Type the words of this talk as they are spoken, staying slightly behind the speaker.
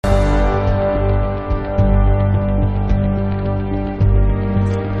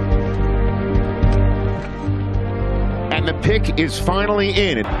pick is finally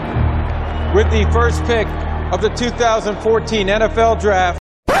in. With the first pick of the 2014 NFL Draft.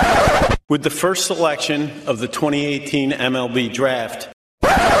 With the first selection of the 2018 MLB Draft.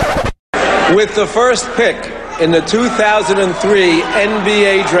 With the first pick in the 2003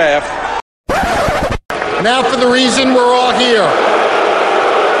 NBA Draft. Now for the reason we're all here.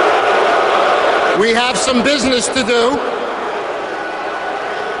 We have some business to do.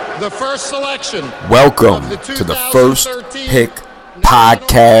 The first selection. Welcome to the First Pick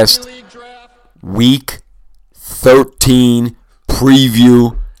Podcast, Week 13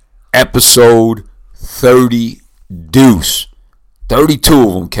 preview, episode 30 deuce. 32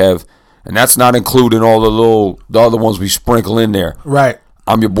 of them, Kev. And that's not including all the other ones we sprinkle in there. Right.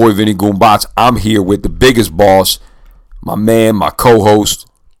 I'm your boy, Vinny Goombats. I'm here with the biggest boss, my man, my co-host,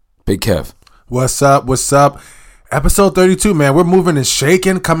 Big Kev. What's up? What's up? Episode 32, man. We're moving and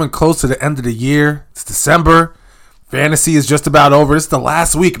shaking, coming close to the end of the year. It's December. Fantasy is just about over. It's the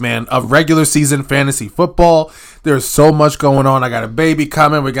last week, man, of regular season fantasy football. There's so much going on. I got a baby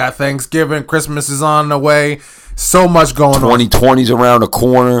coming. We got Thanksgiving. Christmas is on the way. So much going on. 2020's around the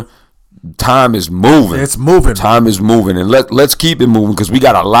corner. Time is moving. It's moving. Time is moving. And let's keep it moving because we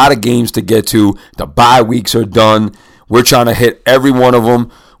got a lot of games to get to. The bye weeks are done. We're trying to hit every one of them.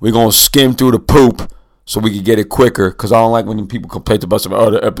 We're going to skim through the poop so we can get it quicker because I don't like when people complain to us about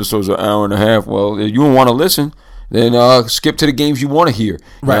other episodes an hour and a half. Well, if you don't want to listen, then skip to the games you want to hear. Right.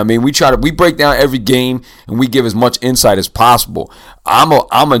 You know what I mean, we break down every game and we give as much insight as possible. I'm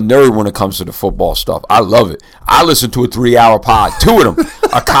a nerd when it comes to the football stuff. I love it. I listen to a 3-hour pod, two of them,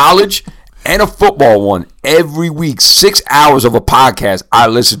 a college and a football one every week. 6 hours of a podcast I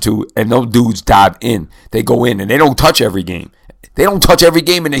listen to, and those dudes dive in. They go in and they don't touch every game. They don't touch every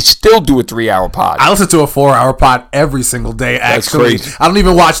game, and they still do a 3-hour pod. I listen to a 4-hour pod every single day, actually. That's crazy. I don't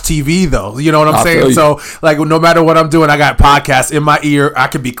even watch TV, though. You know what I'm saying? So, like, no matter what I'm doing, I got podcasts in my ear. I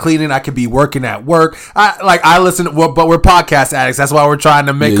could be cleaning. I could be working at work. I listen, but we're podcast addicts. That's why we're trying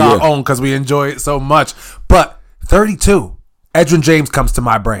to make our own because we enjoy it so much. But 32, Edgerrin James comes to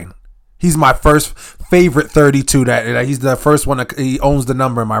my brain. He's my first favorite 32. That he's the first one. He owns the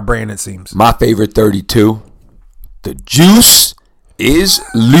number in my brain, it seems. My favorite 32, the juice is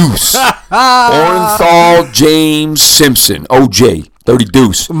loose. Orenthal James Simpson, OJ, 30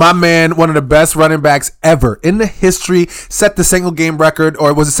 deuce. My man, one of the best running backs ever in the history, set the single game record, or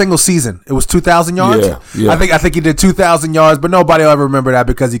it was a single season. It was 2,000 yards. Yeah. I think he did 2,000 yards, but nobody will ever remember that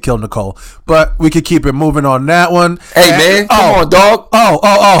because he killed Nicole. But we could keep it moving on that one. Hey, man, come on, dog.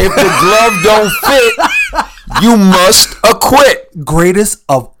 Oh. If the glove don't fit, you must acquit. Greatest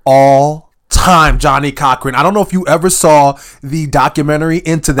of all time, Johnny Cochran. I don't know if you ever saw the documentary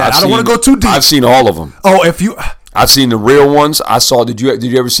into that. I don't want to go too deep. I've seen all of them. I've seen the real ones. I saw. Did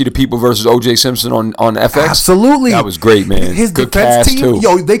you ever see the People versus O.J. Simpson on FX? Absolutely. That was great, man. His good defense cast team,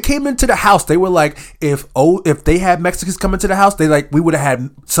 too. they came into the house. They were like, if they had Mexicans come into the house, we would have had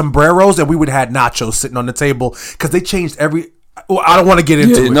sombreros and we would have had nachos sitting on the table because they changed every. Well, I don't want to get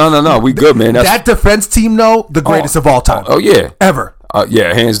into it. No. We good, man. That defense team, though, the greatest of all time. Oh yeah, ever.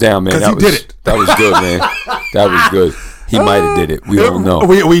 Yeah, hands down, man. Because he did it. That was good, man. That was good. He might have did it. We don't know.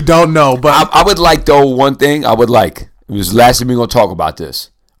 We don't know, but I would like, though, one thing. I would like. It was the last time we're going to talk about this.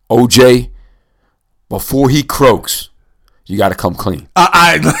 OJ, before he croaks, you got to come clean. You know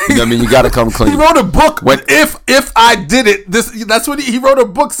what I mean? You got to come clean. He wrote a book. If I did it, that's what he wrote a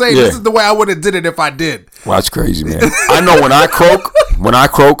book saying. This is the way I would have did it if I did. Well, that's crazy, man. I know when I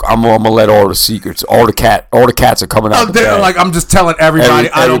croak, I'm gonna let all the secrets, all the cats are coming out. Like I'm just telling everybody,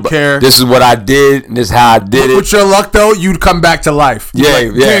 I don't care. This is what I did, and this is how I did it. With your luck, though, you'd come back to life. Yeah.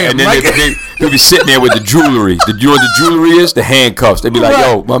 And then they'd be sitting there with the jewelry. You know what the jewelry is? The handcuffs. They'd be like,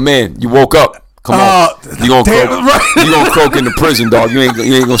 "Yo, my man, you woke up. Come on, you gonna croak? Right. You gonna croak in the prison, dog? You ain't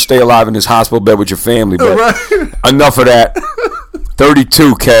gonna stay alive in this hospital bed with your family." But enough of that.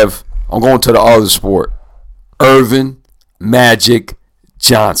 32, Kev. I'm going to the other sport. Irvin Magic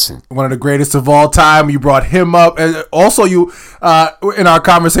Johnson, one of the greatest of all time. You brought him up, and also you in our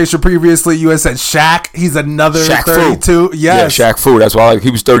conversation previously, you had said Shaq. He's another Shaq 32. Fu. Yes, yeah, Shaq Fu. That's why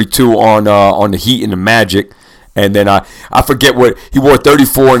he was 32 on the Heat and the Magic. And then I forget what he wore,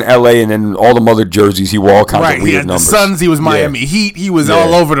 34 in L.A. and then all the other jerseys he wore all kinds of weird numbers. The Suns, he was Miami Heat. He was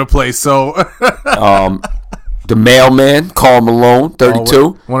all over the place. So the mailman, Karl Malone,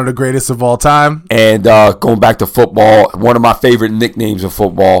 32. One of the greatest of all time. And going back to football, one of my favorite nicknames of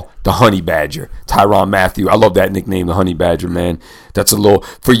football, the Honey Badger, Tyrann Mathieu. I love that nickname, the Honey Badger, man. That's a little,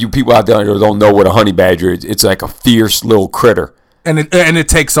 for you people out there who don't know what a honey badger is, it's like a fierce little critter. And it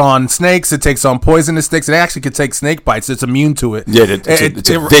takes on snakes. It takes on poisonous sticks. It actually could take snake bites. It's immune to it. Yeah, it's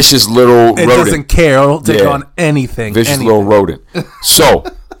a vicious little rodent. It doesn't care. It'll take on anything. Vicious little rodent. So,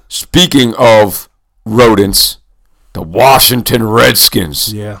 speaking of rodents, the Washington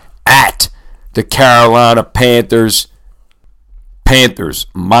Redskins at the Carolina Panthers. Panthers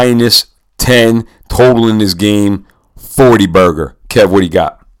minus 10 total in this game. 40 burger. Kev, what do you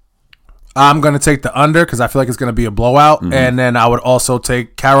got? I'm going to take the under because I feel like it's going to be a blowout. And then I would also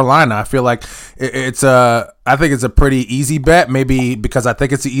take Carolina. I feel like I think it's a pretty easy bet. Maybe because I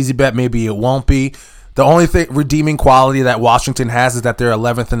think it's an easy bet, maybe it won't be. The only redeeming quality that Washington has is that they're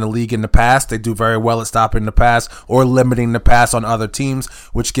 11th in the league in the pass. They do very well at stopping the pass or limiting the pass on other teams,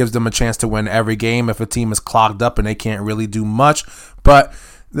 which gives them a chance to win every game if a team is clogged up and they can't really do much. But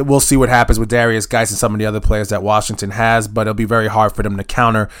we'll see what happens with Darius Geis and some of the other players that Washington has, but it'll be very hard for them to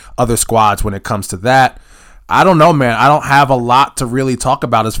counter other squads when it comes to that. I don't know, man. I don't have a lot to really talk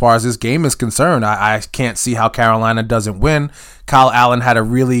about as far as this game is concerned. I can't see how Carolina doesn't win. Kyle Allen had a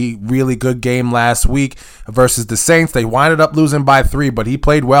really, really good game last week versus the Saints. They winded up losing by 3, but he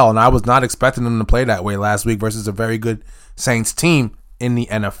played well, and I was not expecting him to play that way last week versus a very good Saints team in the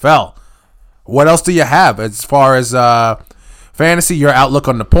NFL. What else do you have as far as fantasy, your outlook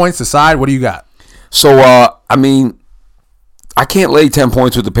on the points aside? What do you got? So, I can't lay 10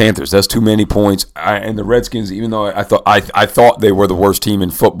 points with the Panthers. That's too many points. And the Redskins, even though I thought they were the worst team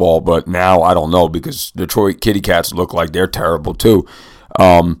in football, but now I don't know because Detroit Kitty Cats look like they're terrible too.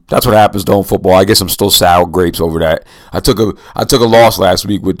 That's what happens though in football. I guess I'm still sour grapes over that. I took a loss last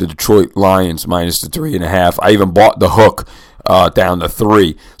week with the Detroit Lions minus the 3.5. I even bought the hook down to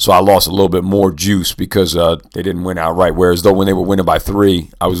 3, so I lost a little bit more juice because they didn't win outright. Whereas though when they were winning by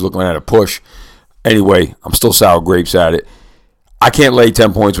 3, I was looking at a push. Anyway, I'm still sour grapes at it. I can't lay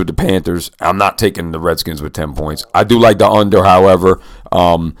 10 points with the Panthers. I'm not taking the Redskins with 10 points. I do like the under, however.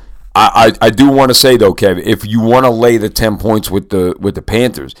 I do want to say, though, Kev, if you want to lay the 10 points with the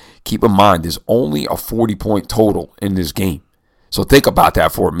Panthers, keep in mind there's only a 40-point total in this game. So think about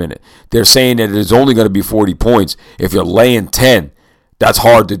that for a minute. They're saying that it's only going to be 40 points. If you're laying 10, that's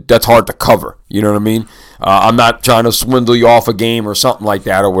hard to cover. You know what I mean? I'm not trying to swindle you off a game or something like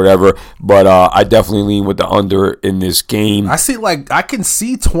that or whatever, but I definitely lean with the under in this game. I can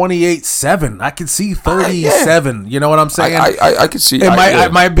see 28-7. I can see 37. You know what I'm saying? I can see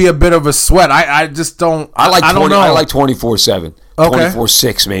it might be a bit of a sweat. I just don't. I don't know. I like 24-7. Okay.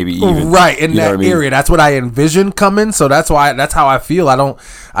 24-6 maybe even. Right, in that area. That's what I envision coming, so that's how I feel. I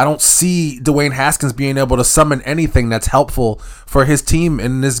don't see Dwayne Haskins being able to summon anything that's helpful for his team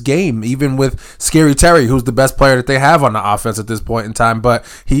in this game, even with Scary Terry, who's the best player that they have on the offense at this point in time, but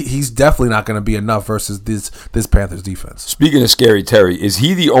he's definitely not going to be enough versus this Panthers defense. Speaking of Scary Terry, is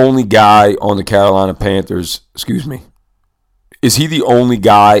he the only guy on the Carolina Panthers, is he the only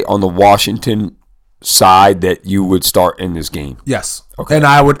guy on the Washington side that you would start in this game? Yes. Okay. And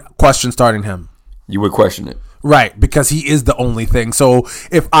I would question starting him. You would question it? Right, because he is the only thing. So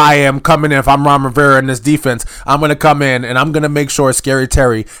if I am coming in, if I'm Ron Rivera in this defense, I'm going to come in and I'm going to make sure Scary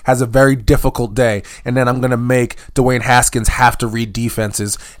Terry has a very difficult day. And then I'm going to make Dwayne Haskins have to read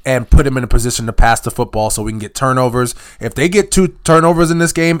defenses and put him in a position to pass the football so we can get turnovers. If they get 2 turnovers in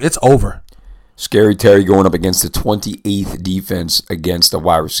this game, it's over. Scary Terry going up against the 28th defense against the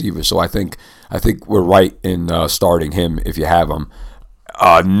wide receiver. So I think we're right in starting him if you have him.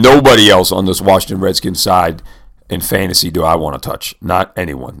 Nobody else on this Washington Redskins side in fantasy do I want to touch. Not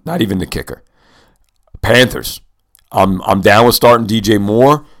anyone. Not even the kicker. Panthers. I'm down with starting DJ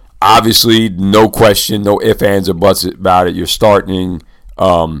Moore. Obviously, no question, no ifs, ands, or buts about it. You're starting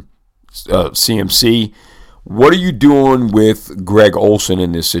CMC. What are you doing with Greg Olsen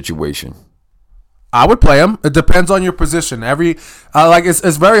in this situation? I would play him. It depends on your position.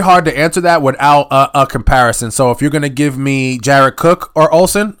 It's very hard to answer that without a comparison. So if you're going to give me Jared Cook or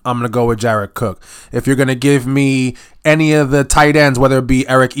Olsen, I'm going to go with Jared Cook. If you're going to give me any of the tight ends, whether it be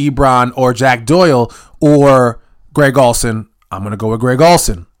Eric Ebron or Jack Doyle or Greg Olsen, I'm going to go with Greg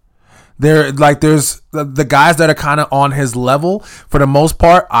Olsen. There's the guys that are kind of on his level. For the most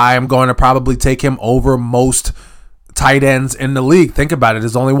part, I am going to probably take him over most tight ends in the league. Think about it.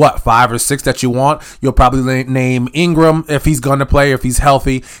 There's only 5 or 6 that you want. You'll probably name Ingram if he's going to play, if he's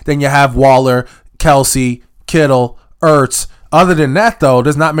healthy. Then you have Waller, Kelsey, Kittle, Ertz. Other than that, though,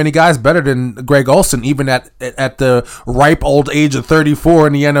 there's not many guys better than Greg Olsen, even at the ripe old age of 34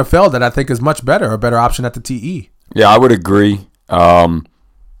 in the NFL, that I think is much better, a better option at the TE. Yeah, I would agree. Greg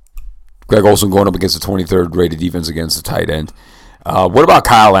Olsen going up against the 23rd rated defense against the tight end. What about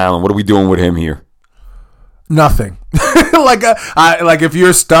Kyle Allen? What are we doing with him here? Nothing. Like if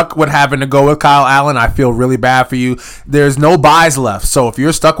you're stuck with having to go with Kyle Allen, I feel really bad for you. There's no buys left. So if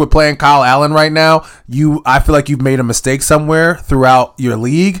you're stuck with playing Kyle Allen right now, I feel like you've made a mistake somewhere throughout your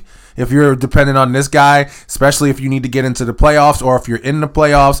league. If you're dependent on this guy, especially if you need to get into the playoffs or if you're in the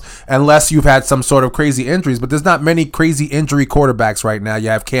playoffs, unless you've had some sort of crazy injuries. But there's not many crazy injury quarterbacks right now. You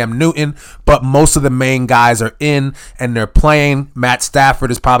have Cam Newton, but most of the main guys are in and they're playing. Matt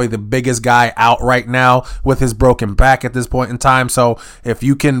Stafford is probably the biggest guy out right now with his broken back at this point in time. So if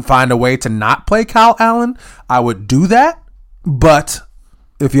you can find a way to not play Kyle Allen, I would do that. But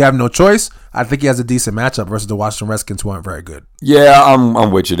if you have no choice, I think he has a decent matchup versus the Washington Redskins, who aren't very good. Yeah,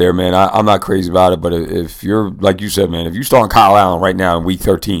 I'm with you there, man. I'm not crazy about it, but if you're, like you said, man, if you're starting Kyle Allen right now in Week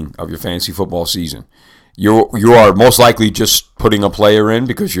 13 of your fantasy football season, you are most likely just putting a player in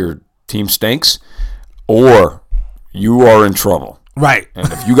because your team stinks, or you are in trouble. Right.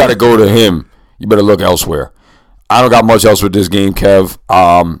 And if you got to go to him, you better look elsewhere. I don't got much else with this game, Kev.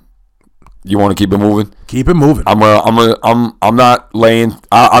 You want to keep it moving? Keep it moving. I'm not laying.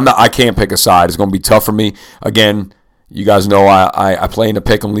 I can't pick a side. It's gonna be tough for me. Again, you guys know I play in the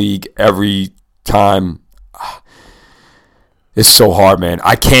pick'em league every time. It's so hard, man.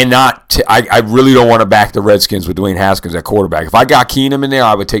 I cannot. I really don't want to back the Redskins with Dwayne Haskins at quarterback. If I got Keenum in there,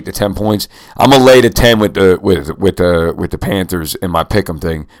 I would take the 10 points. I'm gonna lay the 10 with the Panthers in my pick'em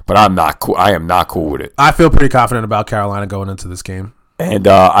thing, but I'm not cool. I am not cool with it. I feel pretty confident about Carolina going into this game. And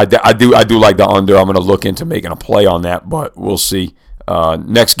I do like the under. I'm going to look into making a play on that, but we'll see.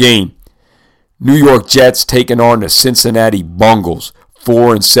 Next game, New York Jets taking on the Cincinnati Bengals.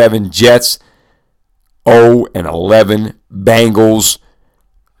 4-7 Jets, 0-11 Bengals.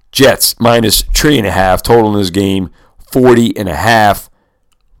 Jets minus 3.5 total in this game, 40.5.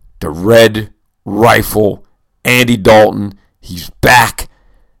 The Red Rifle, Andy Dalton, he's back.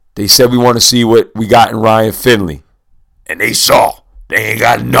 They said we want to see what we got in Ryan Finley, and they saw. They ain't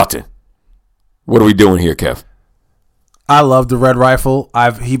got nothing. What are we doing here, Kev? I love the Red Rifle.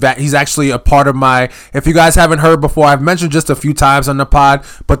 He's actually a part of my. If you guys haven't heard before, I've mentioned just a few times on the pod,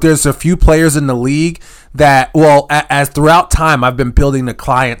 but there's a few players in the league that, well, as throughout time, I've been building the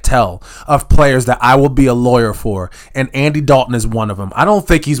clientele of players that I will be a lawyer for, and Andy Dalton is one of them. I don't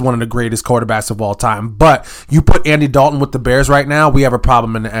think he's one of the greatest quarterbacks of all time, but you put Andy Dalton with the Bears right now, we have a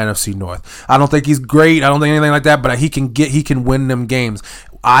problem in the NFC North. I don't think he's great. I don't think anything like that, but he can win them games.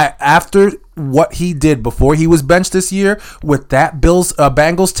 After what he did before he was benched this year with that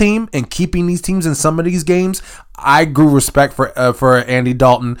Bengals team and keeping these teams in some of these games, I grew respect for Andy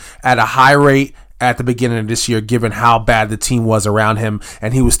Dalton at a high rate at the beginning of this year, given how bad the team was around him,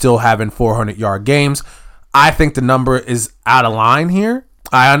 and he was still having 400-yard games. I think the number is out of line here.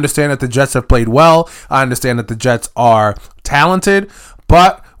 I understand that the Jets have played well. I understand that the Jets are talented,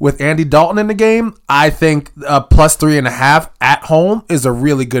 but with Andy Dalton in the game, I think plus 3.5 at home is a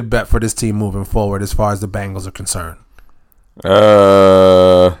really good bet for this team moving forward as far as the Bengals are concerned.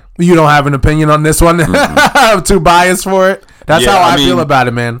 You don't have an opinion on this one? I'm too biased for it. That's how I feel about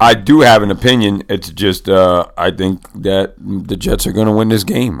it, man. I do have an opinion. It's just I think that the Jets are going to win this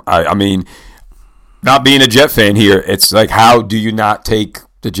game. I mean, not being a Jet fan here, it's like, how do you not take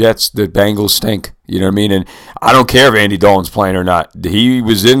the Jets? The Bengals stink. You know what I mean? And I don't care if Andy Dalton's playing or not. He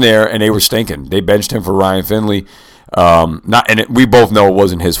was in there, and they were stinking. They benched him for Ryan Finley. We both know it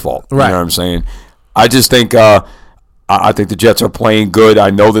wasn't his fault. Right. You know what I'm saying? I just think I think the Jets are playing good. I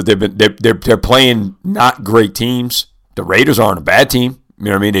know that they're playing not great teams. The Raiders aren't a bad team. You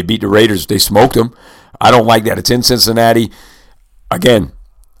know what I mean? They beat the Raiders. They smoked them. I don't like that. It's in Cincinnati. Again,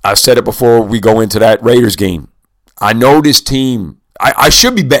 I said it before we go into that Raiders game. I know this team. I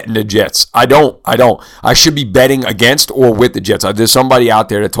should be betting the Jets. I don't. I should be betting against or with the Jets. There's somebody out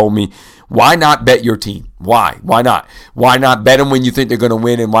there that told me, why not bet your team? Why? Why not? Why not bet them when you think they're going to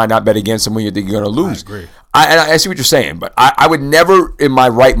win, and why not bet against them when you think you're going to lose? I agree. I see what you're saying, but I would never in my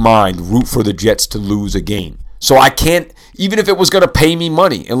right mind root for the Jets to lose a game. So I can't, even if it was going to pay me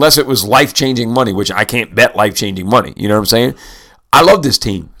money, unless it was life-changing money, which I can't bet life-changing money. You know what I'm saying? I love this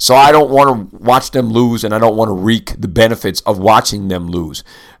team, so I don't want to watch them lose, and I don't want to reap the benefits of watching them lose.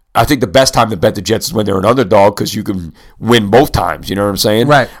 I think the best time to bet the Jets is when they're an underdog, because you can win both times. You know what I'm saying?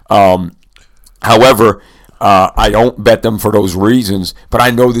 Right. However, I don't bet them for those reasons, but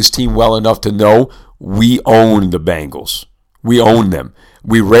I know this team well enough to know we own the Bengals. We own them.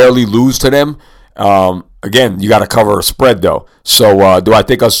 We rarely lose to them. Again, you got to cover a spread though. So do I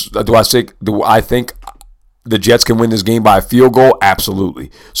think the Jets can win this game by a field goal? Absolutely.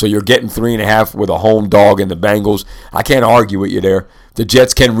 So you're getting 3.5 with a home dog and the Bengals. I can't argue with you there. The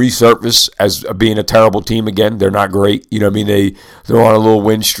Jets can resurface as being a terrible team again. They're not great. You know what I mean? They're on a little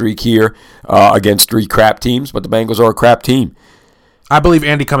win streak here against 3 crap teams, but the Bengals are a crap team. I believe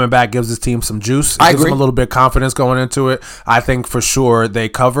Andy coming back gives his team some juice. It gives them a little bit of confidence going into it. I think for sure they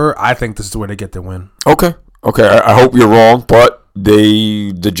cover. I think this is where they get their win. Okay. I hope you're wrong, but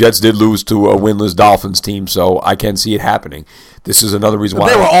the Jets did lose to a winless Dolphins team, so I can see it happening. This is another reason why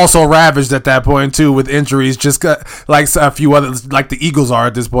they were also ravaged at that point too with injuries, just like a few others, like the Eagles are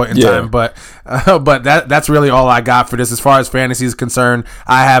at this point in time. But that's really all I got for this. As far as fantasy is concerned,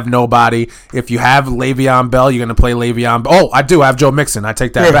 I have nobody. If you have Le'Veon Bell, you're going to play Le'Veon. Oh, I do. I have Joe Mixon. I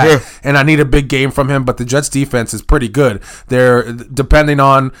take that back, and I need a big game from him. But the Jets defense is pretty good. They're depending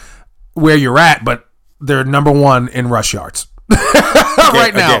on where you're at, but they're number 1 in rush yards.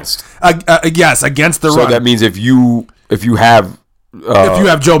 Right now, yes, against the run. So that means if you have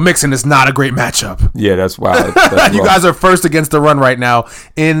Joe Mixon, it's not a great matchup. Yeah, that's why. You guys are first against the run right now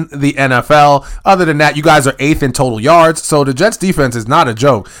in the NFL. Other than that, you guys are 8th in total yards. So the Jets defense is not a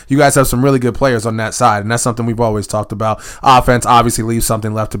joke. You guys have some really good players on that side, and that's something we've always talked about. Offense obviously leaves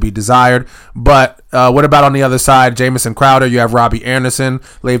something left to be desired. But what about on the other side? Jamison Crowder, you have Robbie Anderson,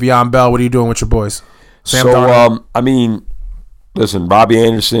 Le'Veon Bell. What are you doing with your boys? Sam Darnold? Listen, Robbie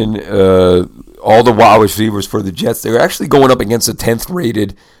Anderson, all the wide receivers for the Jets, they're actually going up against a 10th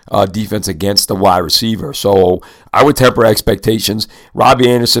rated defense against the wide receiver. So I would temper expectations. Robbie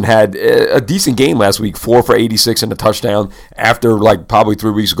Anderson had a decent game last week, 4 for 86 and a touchdown. After probably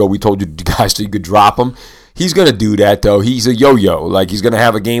 3 weeks ago, we told you guys so you could drop him. He's going to do that, though. He's a yo-yo. He's going to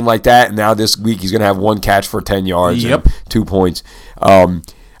have a game like that, and now this week he's going to have 1 catch for 10 yards and 2 points.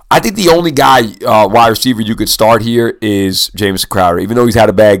 I think the only guy, wide receiver, you could start here is Jamison Crowder. Even though he's had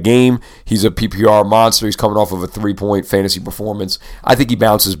a bad game, he's a PPR monster. He's coming off of a 3-point fantasy performance. I think he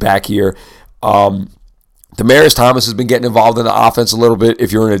bounces back here. Demaryius Thomas has been getting involved in the offense a little bit.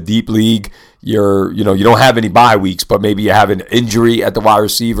 If you're in a deep league, you don't have any bye weeks, but maybe you have an injury at the wide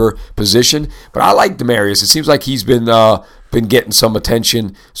receiver position. But I like Demaryius. It seems like he's been getting some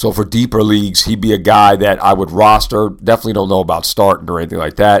attention. So for deeper leagues, he'd be a guy that I would roster. Definitely don't know about starting or anything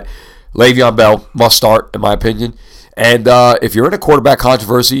like that. Le'Veon Bell must start, in my opinion. And if you're in a quarterback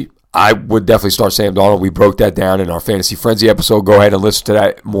controversy, I would definitely start Sam Darnold. We broke that down in our Fantasy Frenzy episode. Go ahead and listen to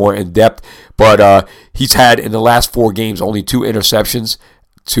that more in depth. But he's had, in the last 4 games, only 2 interceptions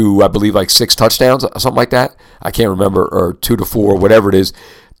to, I believe, 6 touchdowns, something like that. I can't remember, or 2 to 4, whatever it is.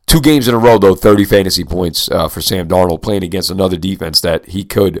 2 games in a row, though, 30 fantasy points for Sam Darnold, playing against another defense that he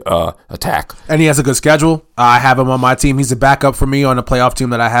could attack. And he has a good schedule. I have him on my team. He's a backup for me on the playoff team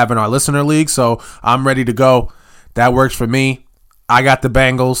that I have in our listener league, so I'm ready to go. That works for me. I got the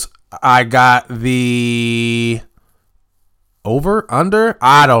Bengals. I got the over, under.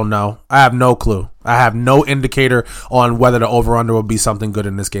 I don't know. I have no clue. I have no indicator on whether the over, under will be something good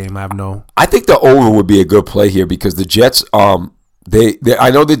in this game. I think the over would be a good play here because the Jets, They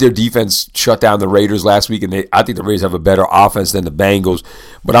I know that their defense shut down the Raiders last week, and I think the Raiders have a better offense than the Bengals.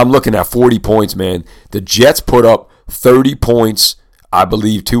 But I'm looking at 40 points, man. The Jets put up 30 points, I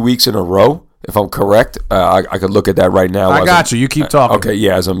believe, 2 weeks in a row, if I'm correct. I could look at that right now. I got you. You keep talking. Okay,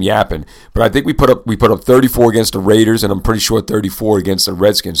 yeah, as I'm yapping. But I think we put up 34 against the Raiders, and I'm pretty sure 34 against the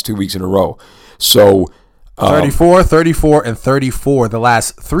Redskins 2 weeks in a row. So 34, 34, and 34 the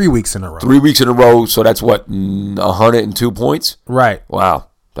last 3 weeks in a row. 3 weeks in a row, so that's what, 102 points? Right. Wow.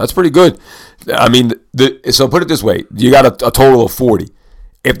 That's pretty good. I mean, so put it this way. You got a total of 40.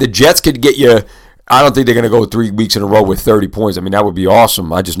 If the Jets could get you, I don't think they're going to go 3 weeks in a row with 30 points. I mean, that would be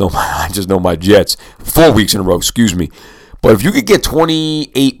awesome. I just know my Jets. 4 weeks in a row, excuse me. But if you could get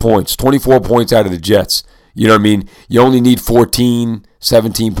 28 points, 24 points out of the Jets, you know what I mean? You only need 14,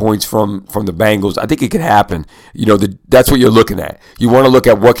 17 points from the Bengals. I think it could happen. That's what you're looking at. You want to look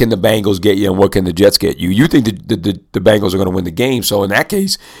at what can the Bengals get you and what can the Jets get you. You think the Bengals are going to win the game. So in that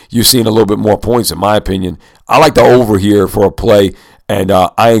case, you're seeing a little bit more points, in my opinion. I like the over here for a play, and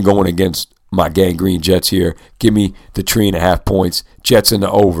I ain't going against my gangrene Jets here. Give me the 3.5 points. Jets in the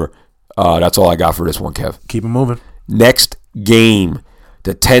over. That's all I got for this one, Kev. Keep it moving. Next game.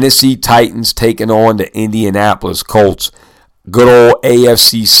 The Tennessee Titans taking on the Indianapolis Colts. Good old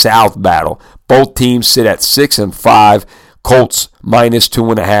AFC South battle. Both teams sit at 6-5. Colts minus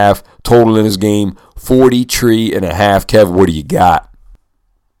 2.5. Total in this game 43.5. Kev, what do you got?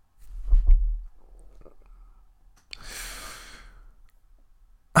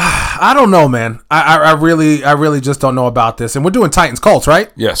 I don't know, man. I really just don't know about this. And we're doing Titans Colts,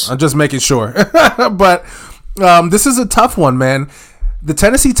 right? Yes. I'm just making sure. But this is a tough one, man. The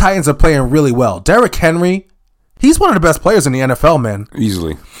Tennessee Titans are playing really well. Derrick Henry, He's one of the best players in the NFL, man.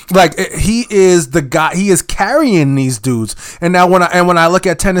 Easily. Like, he is the guy. He is carrying these dudes. And now when I look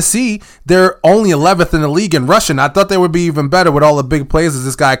at Tennessee, they're only 11th in the league in rushing. I thought they would be even better with all the big plays that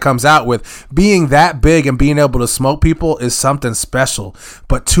this guy comes out with. Being that big and being able to smoke people is something special.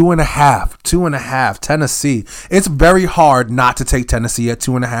 But 2.5, Tennessee. It's very hard not to take Tennessee at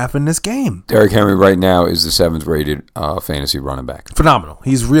 2.5 in this game. Derrick Henry right now is the 7th rated fantasy running back. Phenomenal.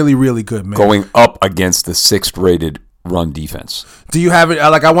 He's really, really good, man. Going up against the 6th rated run defense. Do you have it?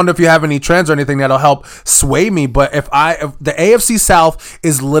 Like, I wonder if you have any trends or anything that'll help sway me. But if the AFC South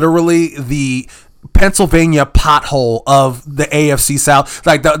is literally the Pennsylvania pothole of the AFC South,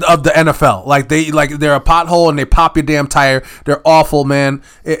 like of the NFL. They're a pothole and they pop your damn tire. They're awful, man.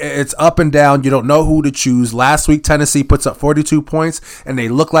 It's up and down. You don't know who to choose. Last week Tennessee puts up 42 points and they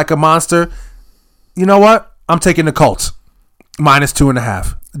look like a monster. You know what? I'm taking the Colts minus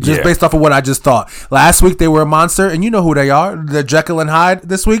 2.5. Just based off of what I just thought. Last week they were a monster, and you know who they are. The Jekyll and Hyde.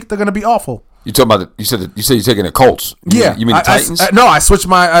 This week they're going to be awful. You talking about? You said you're taking the Colts. You mean the Titans? No, I switched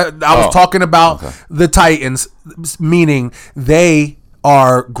my. I was talking about the Titans, meaning they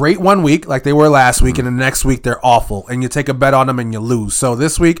are great one week, like they were last week, and the next week they're awful, and you take a bet on them and you lose. So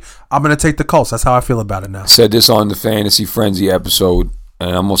this week I'm going to take the Colts. That's how I feel about it now. Said this on the Fantasy Frenzy episode, and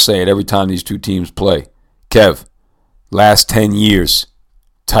I'm going to say it every time these two teams play. Kev, last 10 years.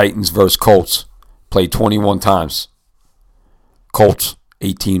 Titans versus Colts played 21 times. Colts,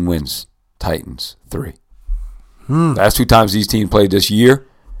 18 wins. Titans, 3. Last 2 times these teams played this year,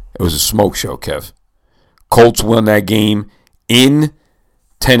 it was a smoke show, Kev. Colts won that game in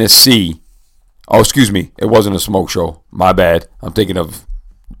Tennessee. Oh, excuse me. It wasn't a smoke show. My bad. I'm thinking of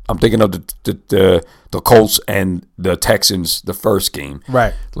the Colts and the Texans, the first game.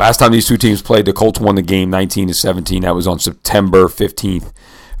 Right. Last time these two teams played, the Colts won the game 19-17. That was on September 15th,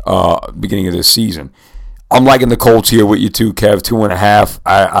 beginning of this season. I'm liking the Colts here with you too, Kev. 2.5.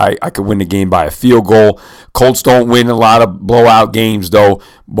 I could win the game by a field goal. Colts don't win a lot of blowout games though,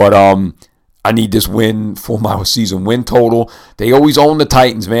 but I need this win for my season win total. They always own the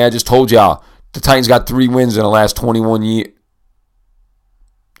Titans, man. I just told y'all the Titans got 3 wins in the last 21 years.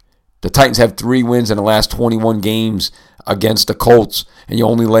 The Titans have 3 wins in the last 21 games against the Colts, and you're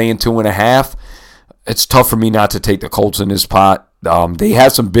only laying 2.5. It's tough for me not to take the Colts in this pot. They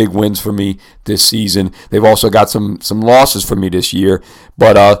had some big wins for me this season. They've also got some losses for me this year.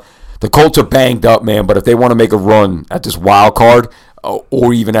 But the Colts are banged up, man. But if they want to make a run at this wild card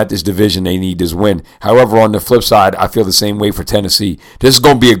or even at this division, they need this win. However, on the flip side, I feel the same way for Tennessee. This is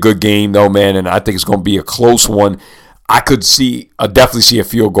going to be a good game, though, man, and I think it's going to be a close one. I definitely see a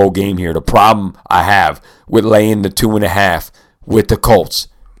field goal game here. The problem I have with laying the 2.5 with the Colts.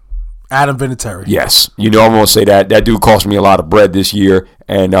 Adam Vinatieri. Yes. You know I'm going to say that. That dude cost me a lot of bread this year.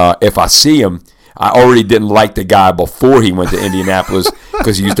 And if I see him, I already didn't like the guy before he went to Indianapolis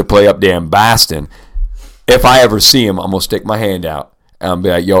because he used to play up there in Boston. If I ever see him, I'm going to stick my hand out and I'm be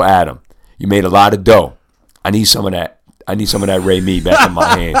like, yo, Adam, you made a lot of dough. I need some of that. I need some of that Ray meat back in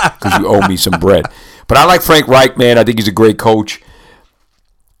my hand because you owe me some bread. But I like Frank Reich, man. I think he's a great coach.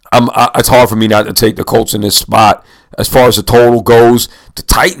 It's hard for me not to take the Colts in this spot. As far as the total goes, the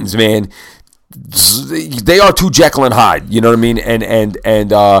Titans, man, they are too Jekyll and Hyde. You know what I mean?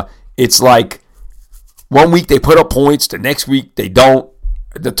 And it's like 1 week they put up points, the next week they don't.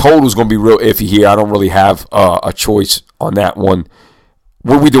 The total is going to be real iffy here. I don't really have a choice on that one.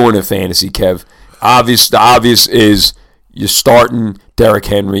 What are we doing in fantasy, Kev? The obvious is you're starting Derrick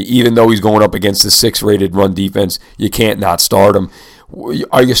Henry, even though he's going up against the 6th-rated run defense. You can't not start him.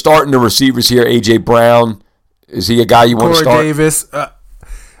 Are you starting the receivers here? A.J. Brown, is he a guy you want to start? Corey Davis.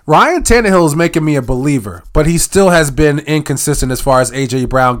 Ryan Tannehill is making me a believer, but he still has been inconsistent as far as A.J.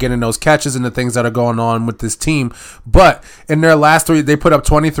 Brown getting those catches and the things that are going on with this team. But in their last 3, they put up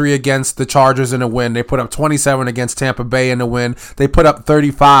 23 against the Chargers in a win. They put up 27 against Tampa Bay in a win. They put up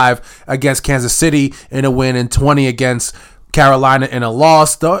 35 against Kansas City in a win and 20 against Carolina in a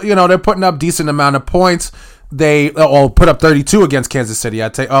loss. You know, they're putting up decent amount of points. They put up 32 against Kansas City.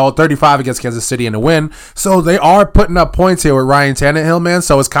 35 against Kansas City in a win. So they are putting up points here with Ryan Tannehill, man.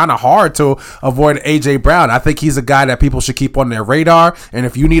 So it's kind of hard to avoid A.J. Brown. I think he's a guy that people should keep on their radar. And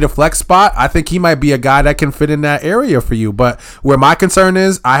if you need a flex spot, I think he might be a guy that can fit in that area for you. But where my concern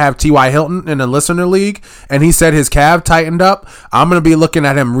is, I have T.Y. Hilton in a listener league, and he said his calf tightened up. I'm going to be looking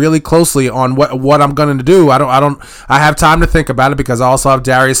at him really closely on what I'm going to do. I have time to think about it because I also have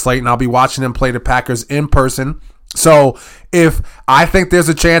Darius Slayton. I'll be watching him play the Packers in person. So if I think there's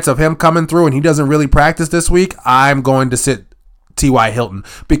a chance of him coming through and he doesn't really practice this week, I'm going to sit T.Y. Hilton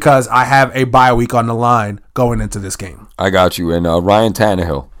because I have a bye week on the line going into this game. I got you. And Ryan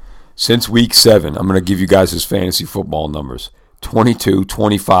Tannehill Since week 7, I'm going to give you guys his fantasy football numbers. 22,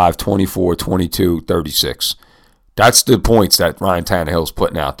 25, 24, 22, 36. That's the points that Ryan Tannehill's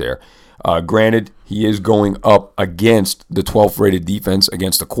putting out there. Granted, he is going up against the 12th rated defense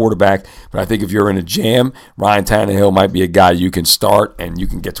against the quarterback, but I think if you're in a jam, Ryan Tannehill might be a guy you can start and you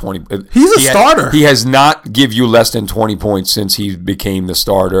can get 20. He's a starter. He has not give you less than 20 points since he became the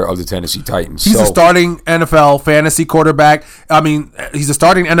starter of the Tennessee Titans. He's a starting NFL fantasy quarterback. He's a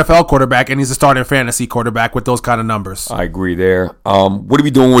starting NFL quarterback, and he's a starting fantasy quarterback with those kind of numbers. I agree there. What are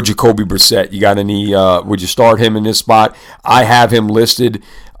we doing with Jacoby Brissett? You got any? Would you start him in this spot? I have him listed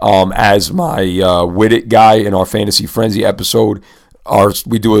as my with it guy in our Fantasy Frenzy episode.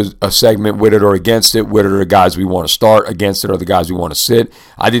 We do a segment with it or against it. With it are the guys we want to start. Against it are the guys we want to sit.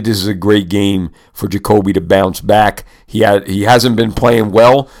 I think this is a great game for Jacoby to bounce back. He hasn't been playing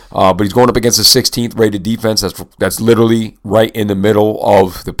well, but he's going up against a 16th rated defense. That's literally right in the middle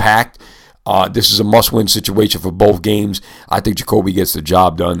of the pack. This is a must-win situation for both games. I think Jacoby gets the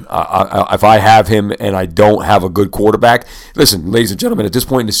job done. If I have him and I don't have a good quarterback, listen, ladies and gentlemen, at this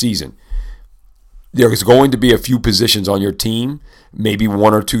point in the season, there's going to be a few positions on your team, maybe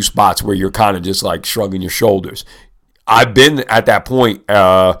 1 or 2 spots where you're kind of just like shrugging your shoulders. I've been at that point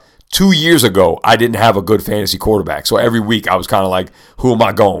 2 years ago. I didn't have a good fantasy quarterback, so every week I was kind of like, who am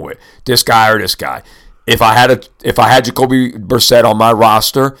I going with? This guy or this guy? If I had Jacoby Brissett on my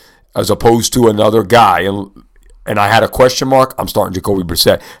roster as opposed to another guy, and I had a question mark, I'm starting Jacoby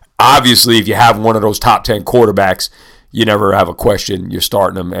Brissett. Obviously, if you have one of those top 10 quarterbacks, you never have a question. You're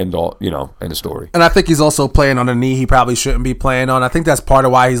starting them, end of story. And I think he's also playing on a knee he probably shouldn't be playing on. I think that's part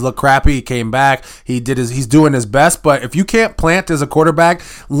of why he's looked crappy. He came back. He's doing his best. But if you can't plant as a quarterback,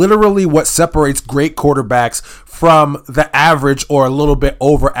 literally what separates great quarterbacks from the average or a little bit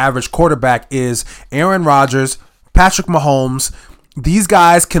over average quarterback is Aaron Rodgers, Patrick Mahomes. These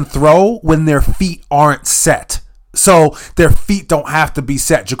guys can throw when their feet aren't set. So their feet don't have to be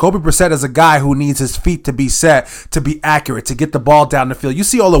set. Jacoby Brissett is a guy who needs his feet to be set, to be accurate, to get the ball down the field. You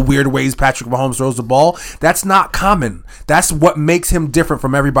see all the weird ways Patrick Mahomes throws the ball. That's not common. That's what makes him different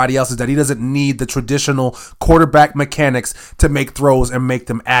from everybody else, is that he doesn't need the traditional quarterback mechanics to make throws and make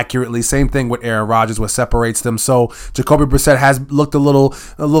them accurately. Same thing with Aaron Rodgers, what separates them. So Jacoby Brissett has looked a little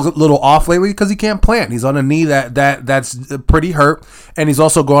off lately because he can't plant. He's on a knee that's pretty hurt, and he's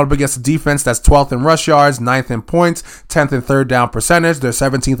also going up against a defense that's 12th in rush yards, 9th in points, 10th in third down percentage. They're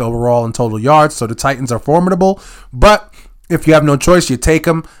 17th overall in total yards, so the Titans are formidable. But if you have no choice, you take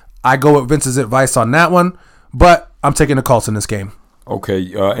them. I go with Vince's advice on that one, but I'm taking the Colts in this game.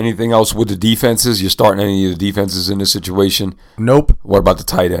 Okay, anything else with the defenses? You're starting any of the defenses in this situation? Nope. What about the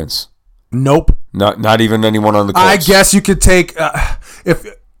tight ends? Nope. Not even anyone on the Colts? I guess you could take,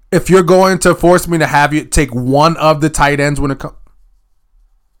 if you're going to force me to have you take one of the tight ends when it comes.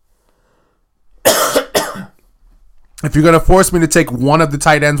 If you're going to force me to take one of the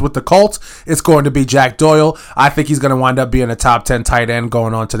tight ends with the Colts, it's going to be Jack Doyle. I think he's going to wind up being a top 10 tight end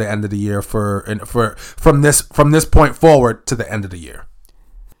going on to the end of the year from this point forward to the end of the year.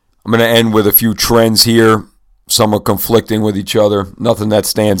 I'm going to end with a few trends here. Some are conflicting with each other. Nothing that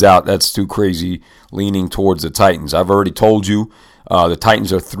stands out that's too crazy leaning towards the Titans. I've already told you the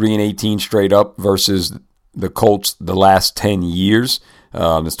Titans are 3-18 straight up versus the Colts the last 10 years.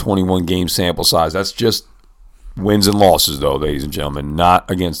 This 21 game sample size. That's just wins and losses, though, ladies and gentlemen, not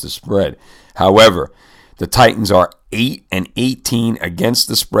against the spread. However, the Titans are 8-18 against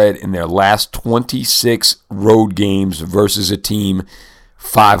the spread in their last 26 road games versus a team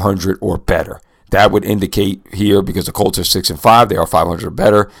 500 or better. That would indicate here, because the Colts are 6-5, they are 500 or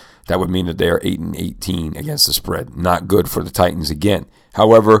better. That would mean that they are 8-18 against the spread. Not good for the Titans again.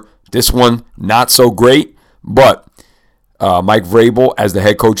 However, this one not so great, but Mike Vrabel, as the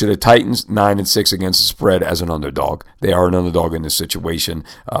head coach of the Titans, 9-6 against the spread as an underdog. They are an underdog in this situation.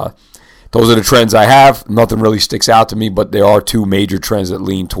 Those are the trends I have. Nothing really sticks out to me, but there are two major trends that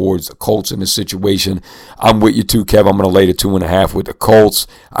lean towards the Colts in this situation. I'm with you too, Kev. I'm going to lay the 2.5 with the Colts.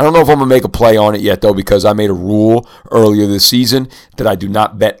 I don't know if I'm going to make a play on it yet, though, because I made a rule earlier this season that I do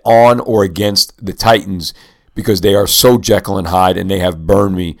not bet on or against the Titans because they are so Jekyll and Hyde, and they have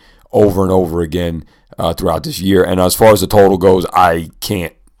burned me over and over again throughout this year. And as far as the total goes, I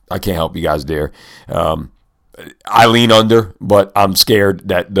can't help you guys there. I lean under, but I'm scared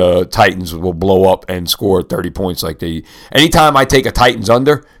that the Titans will blow up and score 30 points anytime I take a Titans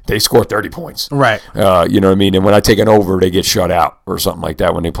under, they score 30 points. Right. You know what I mean? And when I take an over, they get shut out or something like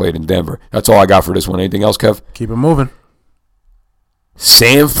that when they played in Denver. That's all I got for this one. Anything else, Kev? Keep it moving.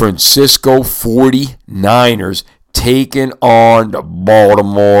 San Francisco 49ers taking on the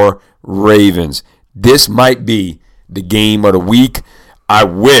Baltimore Ravens. This might be the game of the week. I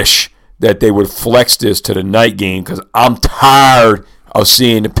wish that they would flex this to the night game because I'm tired of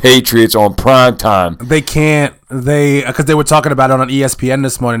seeing the Patriots on prime time. They can't. Because they were talking about it on ESPN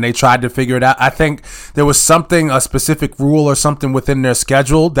this morning. They tried to figure it out. I think there was a specific rule or something within their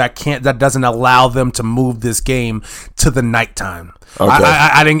schedule that doesn't allow them to move this game to the nighttime. Okay.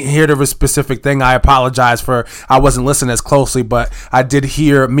 I didn't hear the specific thing. I apologize I wasn't listening as closely, but I did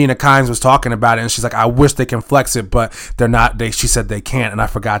hear Mina Kimes was talking about it, and she's like, I wish they can flex it, but they're not. She said they can't, and I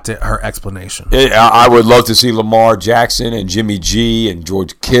forgot her explanation. I would love to see Lamar Jackson and Jimmy G and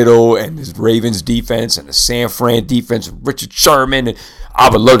George Kittle and his Ravens defense and the San Fran defense, Richard Sherman, and I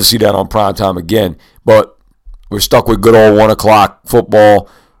would love to see that on primetime again, but we're stuck with good old 1 o'clock football.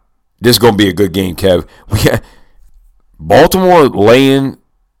 This is going to be a good game, Kev. Baltimore laying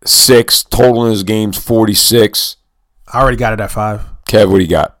 6, total in this game's 46. I already got it at 5. Kev, what do you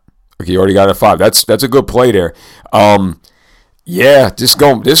got? Okay, you already got it at 5. That's a good play there. Yeah, this is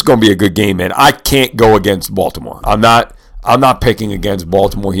going to be a good game, man. I can't go against Baltimore. I'm not picking against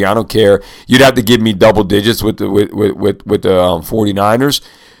Baltimore here. I don't care. You'd have to give me double digits with the 49ers.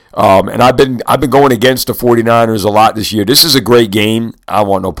 And I've been going against the 49ers a lot this year. This is a great game. I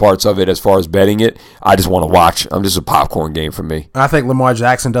want no parts of it as far as betting it. I just want to watch. This is a popcorn game for me. I think Lamar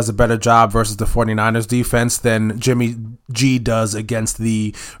Jackson does a better job versus the 49ers defense than Jimmy G does against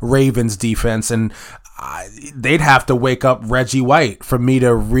the Ravens defense. And they'd have to wake up Reggie White for me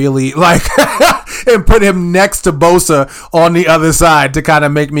to really and put him next to Bosa on the other side to kind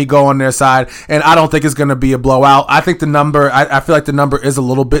of make me go on their side. And I don't think it's going to be a blowout. I think the number, I feel like the number is a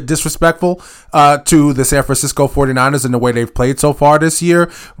little bit disrespectful to the San Francisco 49ers in the way they've played so far this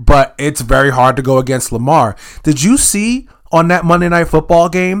year, but it's very hard to go against Lamar. Did you see on that Monday Night Football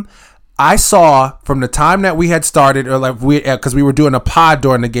game? I saw from the time that we had started, because we were doing a pod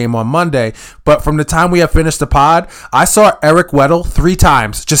during the game on Monday, but from the time we had finished the pod, I saw Eric Weddle 3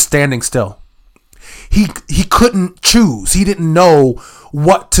 times just standing still. He couldn't choose. He didn't know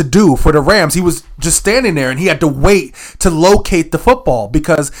what to do for the Rams. He was just standing there, and he had to wait to locate the football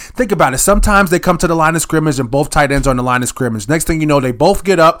because think about it. Sometimes they come to the line of scrimmage and both tight ends are on the line of scrimmage. Next thing you know, they both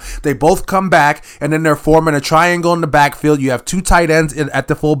get up, they both come back, and then they're forming a triangle in the backfield. You have 2 tight ends at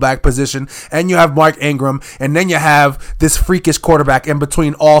the fullback position, and you have Mark Ingram, and then you have this freakish quarterback in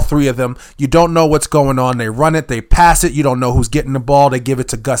between all 3 of them. You don't know what's going on. They run it, they pass it. You don't know who's getting the ball. They give it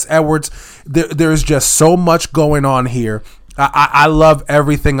to Gus Edwards. There's just so much going on here. I love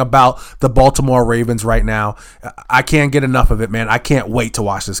everything about the Baltimore Ravens right now. I can't get enough of it, man. I can't wait to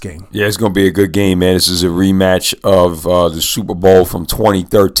watch this game. Yeah, it's going to be a good game, man. This is a rematch of the Super Bowl from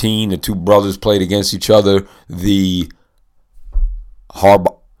 2013. The 2 brothers played against each other. The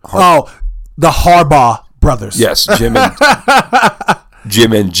Harbaugh brothers. Yes, Jim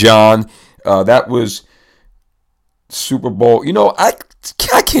and John. That was Super Bowl. I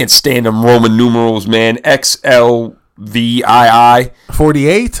can't stand them Roman numerals, man. XLVII.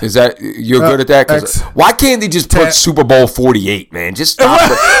 48. Is that you're good at that? 'Cause why can't they just put Super Bowl 48, man? Just stop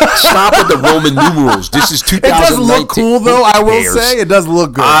with the Roman numerals. This is 2019. It does look cool, though. I will say it does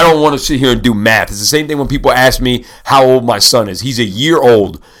look good. I don't want to sit here and do math. It's the same thing when people ask me how old my son is. He's a year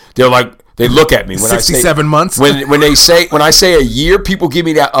old. They're like, they look at me when 67 months. When I say a year, people give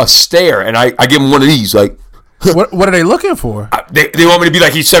me a stare, and I give them one of these like. What are they looking for? They want me to be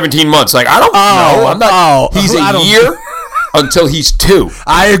like he's 17 months. Like I don't know. I'm not. He's a year until he's 2.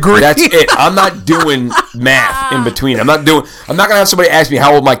 I agree. That's it. I'm not doing math in between. I'm not gonna have somebody ask me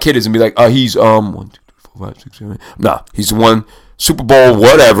how old my kid is and be like, he's 1, 2, 3, 4, 5, 6, 7. No, he's won Super Bowl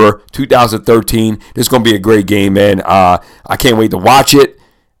whatever 2013. This is gonna be a great game, man. I can't wait to watch it.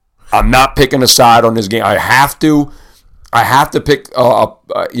 I'm not picking a side on this game. I have to pick.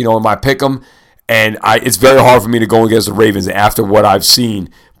 In my pick 'em. And it's very hard for me to go against the Ravens after what I've seen.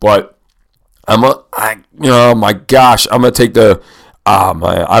 But oh my gosh, I'm gonna take the.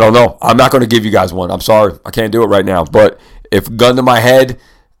 I don't know. I'm not gonna give you guys one. I'm sorry, I can't do it right now. But if gun to my head,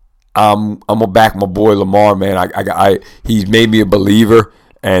 I'm gonna back my boy Lamar, man. He's made me a believer,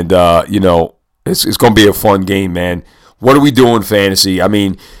 and it's gonna be a fun game, man. What are we doing, fantasy? I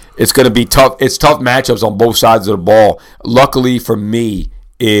mean, it's gonna be tough. It's tough matchups on both sides of the ball. Luckily for me,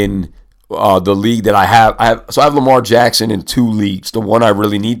 in the league that I have Lamar Jackson in 2 leagues. The one I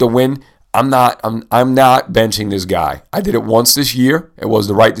really need to win, I'm not benching this guy. I did it once this year. It was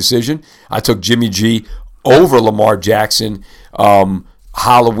the right decision. I took Jimmy G over Lamar Jackson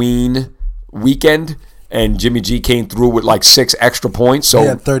Halloween weekend, and Jimmy G came through with like 6 extra points. So he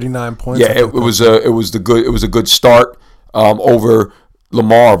had 39 points. Yeah, it was a good start over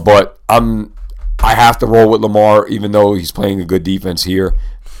Lamar, but I have to roll with Lamar even though he's playing a good defense here.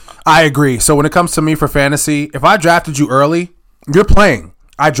 I agree. So when it comes to me for fantasy, if I drafted you early, you're playing.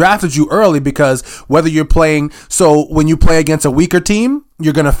 I drafted you early because when you play against a weaker team,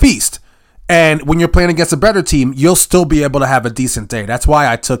 you're going to feast. And when you're playing against a better team, you'll still be able to have a decent day. That's why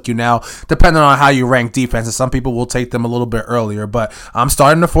I took you now, depending on how you rank defenses. Some people will take them a little bit earlier, but I'm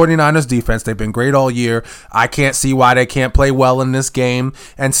starting the 49ers defense. They've been great all year. I can't see why they can't play well in this game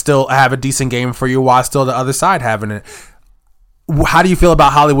and still have a decent game for you while still the other side having it. How do you feel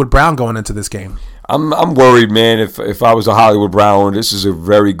about Hollywood Brown going into this game? I'm worried, man. If I was a Hollywood Brown, this is a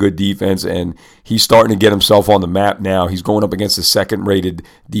very good defense, and he's starting to get himself on the map now. He's going up against the second-rated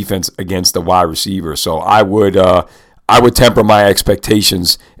defense against the wide receiver. So I would temper my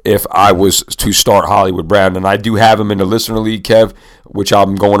expectations if I was to start Hollywood Brown, and I do have him in the listener league, Kev, which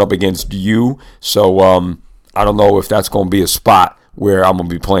I'm going up against you. So I don't know if that's going to be a spot where I'm going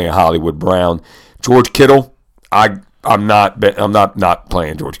to be playing Hollywood Brown. George Kittle, I'm not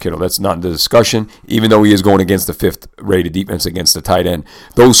playing George Kittle. That's not the discussion, even though he is going against the fifth-rated defense against the tight end.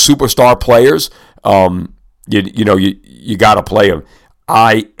 Those superstar players, you got to play them.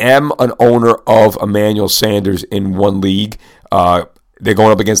 I am an owner of Emmanuel Sanders in one league. They're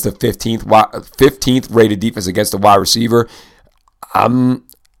going up against the 15th rated defense against the wide receiver. I don't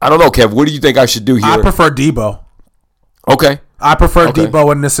know, Kev. What do you think I should do here? I prefer Debo. Okay. I prefer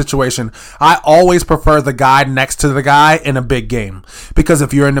Debo in this situation. I always prefer the guy next to the guy in a big game. Because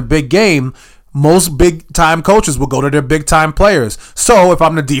if you're in a big game, most big-time coaches will go to their big-time players. So if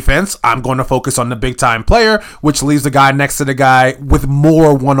I'm the defense, I'm going to focus on the big-time player, which leaves the guy next to the guy with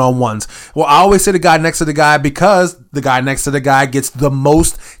more one-on-ones. Well, I always say the guy next to the guy because the guy next to the guy gets the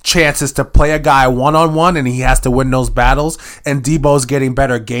most chances to play a guy one-on-one, and he has to win those battles. And Debo's getting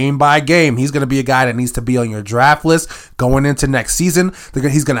better game by game. He's going to be a guy that needs to be on your draft list going into next season.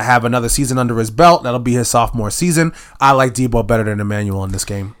 He's going to have another season under his belt. That'll be his sophomore season. I like Debo better than Emmanuel in this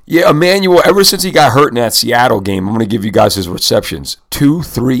game. Yeah, Emmanuel, ever since he got hurt in that Seattle game, I'm going to give you guys his receptions. 2,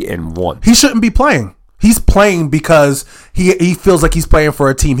 3, and 1. He shouldn't be playing. He's playing because he feels like he's playing for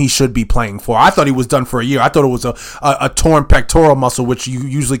a team he should be playing for. I thought he was done for a year. I thought it was a torn pectoral muscle, which you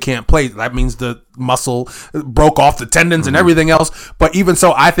usually can't play. That means the muscle broke off the tendons and everything else. But even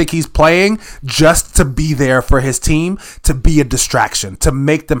so, I think he's playing just to be there for his team, to be a distraction, to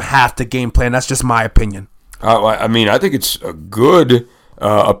make them have to game plan. That's just my opinion. I think it's a good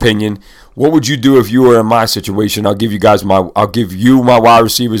opinion. What would you do if you were in my situation? I'll give you my wide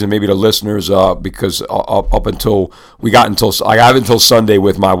receivers and maybe the listeners because up until I have until Sunday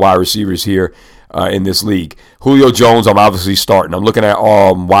with my wide receivers here in this league. Julio Jones, I'm obviously starting. I'm looking at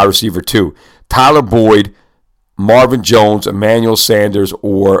wide receiver 2. Tyler Boyd, Marvin Jones, Emmanuel Sanders,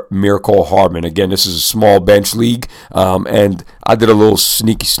 or Miracle Hardman. Again, this is a small bench league, and I did a little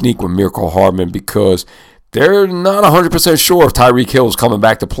sneak with Miracle Hardman because they're not 100% sure if Tyreek Hill is coming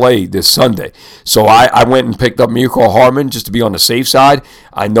back to play this Sunday. So I went and picked up Miracle Hardman just to be on the safe side.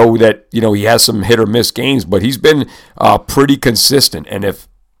 I know that he has some hit or miss games, but he's been pretty consistent. And if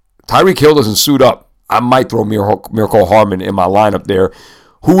Tyreek Hill doesn't suit up, I might throw Miracle Hardman in my lineup there.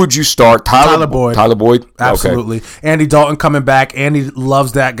 Who would you start? Tyler Boyd. Tyler Boyd? Absolutely. Okay. Andy Dalton coming back. Andy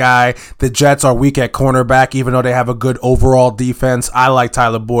loves that guy. The Jets are weak at cornerback, even though they have a good overall defense. I like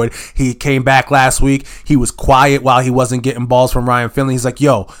Tyler Boyd. He came back last week. He was quiet while he wasn't getting balls from Ryan Finley. He's like,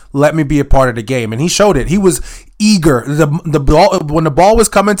 yo, let me be a part of the game. And he showed it. He was eager. The ball, when the ball was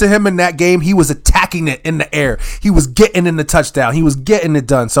coming to him in that game, he was attacking it in the air. He was getting in the touchdown. He was getting it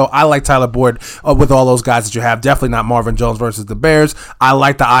done. So I like Tyler Boyd with all those guys that you have. Definitely not Marvin Jones versus the Bears. I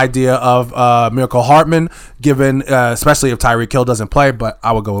like the idea of Miracle Hardman, given especially if Tyreek Hill doesn't play, but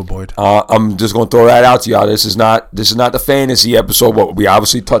I would go with Boyd. I'm just going to throw that out to y'all. This is not the fantasy episode, but we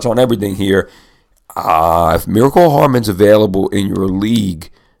obviously touch on everything here. If Miracle Hardman's available in your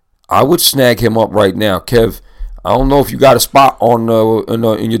league, I would snag him up right now. Kev, I don't know if you got a spot in your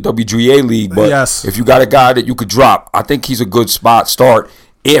WGA league, but yes, if you got a guy that you could drop, I think he's a good spot start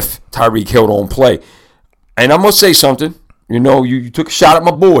if Tyreek Hill don't play. And I'm going to say something. You took a shot at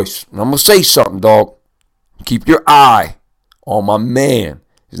my boys. And I'm going to say something, dog. Keep your eye on my man.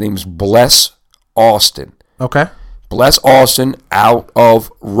 His name is Bless Austin. Okay. Bless Austin out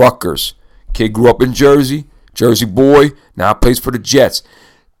of Rutgers. Kid grew up in Jersey. Jersey boy. Now plays for the Jets.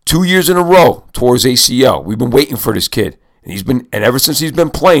 2 years in a row towards ACL. We've been waiting for this kid. And ever since he's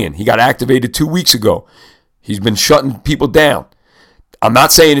been playing, he got activated 2 weeks ago. He's been shutting people down. I'm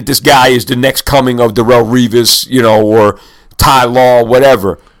not saying that this guy is the next coming of Darrelle Revis, or Ty Law,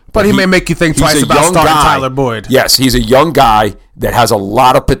 whatever. But he may make you think twice about starting Tyler Boyd. Yes, he's a young guy that has a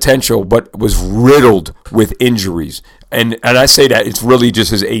lot of potential, but was riddled with injuries. And I say that it's really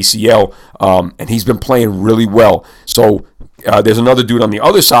just his ACL, and he's been playing really well. So there's another dude on the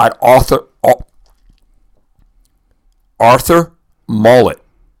other side, Arthur Mullet.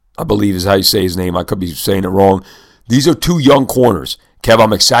 I believe is how you say his name. I could be saying it wrong. These are two young corners. Kev,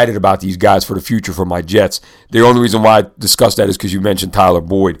 I'm excited about these guys for the future for my Jets. The only reason why I discussed that is because you mentioned Tyler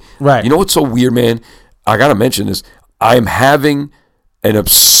Boyd. Right. You know what's so weird, man? I got to mention this. I am having an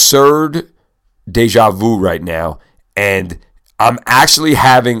absurd deja vu right now, and I'm actually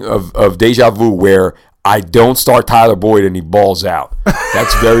having of deja vu where I don't start Tyler Boyd and he balls out.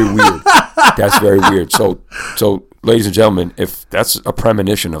 That's very weird. That's very weird. So, ladies and gentlemen, if that's a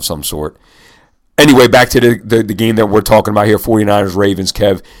premonition of some sort. Anyway, back to the game that we're talking about here, 49ers-Ravens,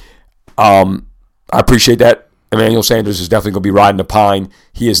 Kev. I appreciate that. Emmanuel Sanders is definitely going to be riding the pine.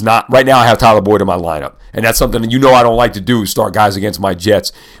 He is not. Right now, I have Tyler Boyd in my lineup. And that's something that I don't like to do, start guys against my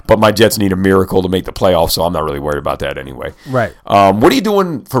Jets. But my Jets need a miracle to make the playoffs, so I'm not really worried about that anyway. Right. What are you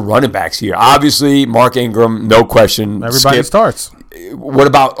doing for running backs here? Obviously, Mark Ingram, no question. Everybody starts. What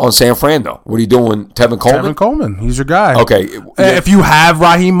about on San Fran, though? What are you doing? Tevin Coleman? Tevin Coleman. He's your guy. Okay. If you have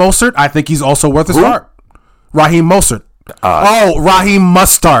Raheem Mostert, I think he's also worth a start. Raheem Mostert. Raheem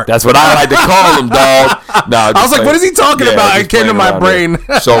must start. That's what I like to call him, dog. No, I was like, what is he talking about? It came to my brain.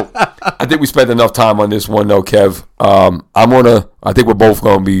 So I think we spent enough time on this one, though, Kev. I think we're both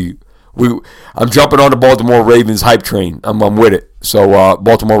going to be. I'm jumping on the Baltimore Ravens hype train. I'm with it. So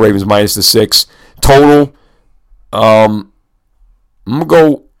Baltimore Ravens minus the 6 total. I'm gonna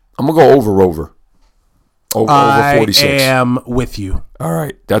go over. Over 46. I am with you. All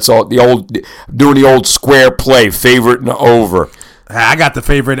right, that's all. Doing the old square play, favorite and over. I got the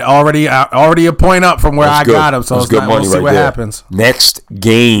favorite already a point up from where I got him. So that's good money. We'll see right what there. happens. Next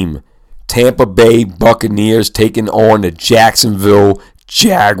game, Tampa Bay Buccaneers taking on the Jacksonville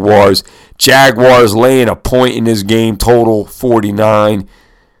Jaguars. Jaguars laying a point in this game, total 49.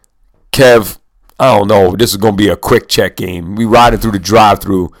 Kev, I don't know. This is going to be a quick check game. We riding through the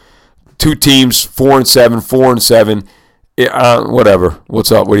drive-through. Two teams, 4-7, 4-7. Whatever.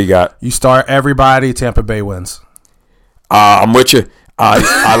 What's up? What do you got? You start everybody. Tampa Bay wins. I'm with you.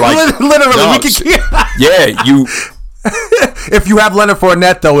 I like literally. No, we can. Yeah, you. If you have Leonard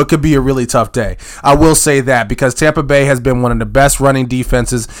Fournette, though, it could be a really tough day. I will say that because Tampa Bay has been one of the best running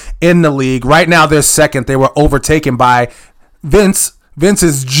defenses in the league. Right now, they're second. They were overtaken by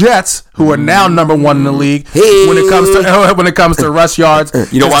Vince's Jets, who are now number 1 in the league when it comes to rush yards.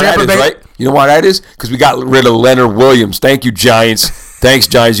 You know why that is, right? You know why that is? Because we got rid of Leonard Williams. Thank you, Giants. Thanks,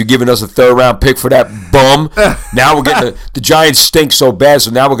 Giants. You're giving us a 3rd-round pick for that bum. Now we're getting the Giants stink so bad, so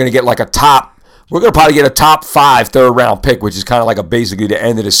now we're going to get like we're going to probably get a top 5 3rd-round pick, which is kind of like basically the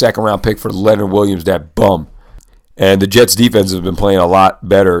end of the 2nd-round pick for Leonard Williams, that bum. And the Jets' defense has been playing a lot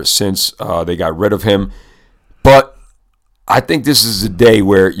better since they got rid of him. But I think this is a day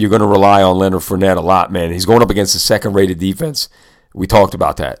where you're going to rely on Leonard Fournette a lot, man. He's going up against a 2nd-rated defense. We talked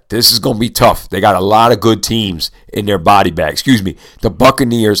about that. This is going to be tough. They got a lot of good teams in their body bag. Excuse me. The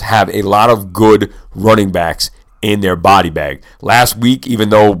Buccaneers have a lot of good running backs in their body bag. Last week, even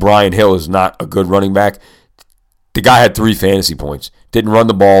though Brian Hill is not a good running back, the guy had 3 fantasy points. Didn't run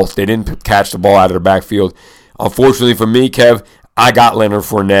the ball. They didn't catch the ball out of the backfield. Unfortunately for me, Kev, I got Leonard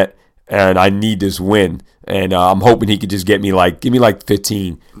Fournette, and I need this win. And I'm hoping he could just give me like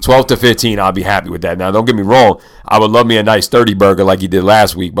 15. 12 to 15, I'll be happy with that. Now, don't get me wrong. I would love me a nice 30 burger like he did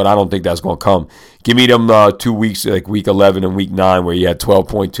last week, but I don't think that's going to come. Give me them 2 weeks, like week 11 and week 9, where you had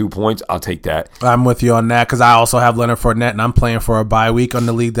 12.2 points. I'll take that. I'm with you on that because I also have Leonard Fournette, and I'm playing for a bye week on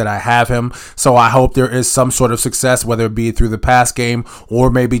the league that I have him. So I hope there is some sort of success, whether it be through the pass game or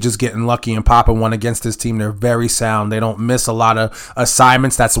maybe just getting lucky and popping one against this team. They're very sound. They don't miss a lot of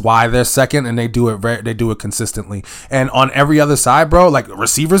assignments. That's why they're second, and they do it consistently. And on every other side, bro, like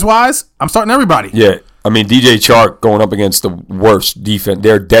receivers-wise, I'm starting everybody. Yeah. I mean, DJ Chark going up against the worst defense.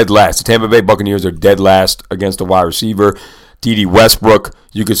 They're dead last. The Tampa Bay Buccaneers are dead last against the wide receiver. D.D. Westbrook,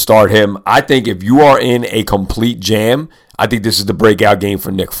 you could start him. I think if you are in a complete jam, I think this is the breakout game for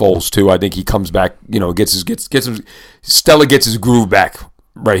Nick Foles, too. I think he comes back, Stella gets his groove back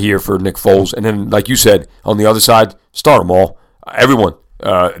right here for Nick Foles. And then, like you said, on the other side, start them all. Everyone.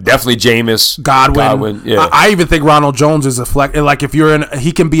 Definitely Jameis, Godwin. Yeah. I even think Ronald Jones is a flex. Like if you're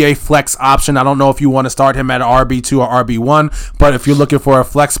he can be a flex option. I don't know if you want to start him at RB2 or RB1, but if you're looking for a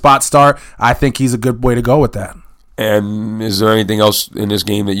flex spot start, I think he's a good way to go with that. And is there anything else in this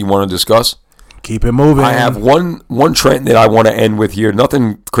game that you want to discuss? Keep it moving. I have one trend that I want to end with here.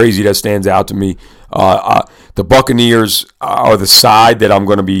 Nothing crazy that stands out to me. The Buccaneers are the side that I'm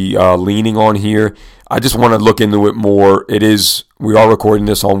going to be leaning on here. I just want to look into it more. We are recording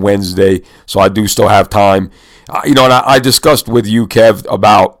this on Wednesday, so I do still have time. And I discussed with you, Kev,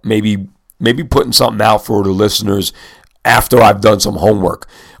 about maybe putting something out for the listeners after I've done some homework.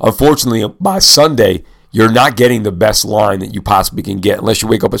 Unfortunately, by Sunday, you're not getting the best line that you possibly can get unless you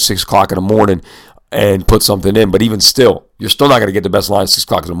wake up at 6 o'clock in the morning and put something in. But even still, you're still not going to get the best lines 6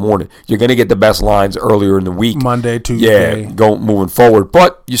 o'clock in the morning. You're going to get the best lines earlier in the week. Monday, Tuesday. Yeah, moving forward.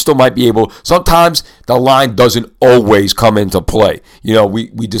 But you still might be able. Sometimes the line doesn't always come into play.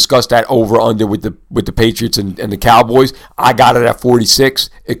 We discussed that over-under with the Patriots and the Cowboys. I got it at 46.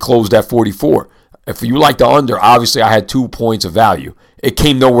 It closed at 44. If you like the under, obviously I had 2 points of value. It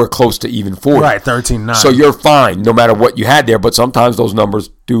came nowhere close to even 40. Right, 13-9. So you're fine no matter what you had there. But sometimes those numbers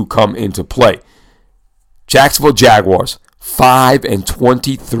do come into play. Jacksonville Jaguars,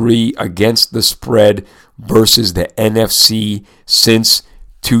 5-23 against the spread versus the NFC since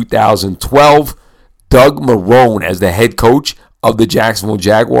 2012. Doug Marrone as the head coach of the Jacksonville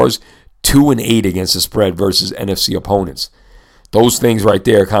Jaguars, 2-8 against the spread versus NFC opponents. Those things right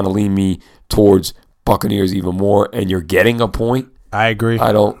there kind of lean me towards Buccaneers even more, and you're getting a point. I agree.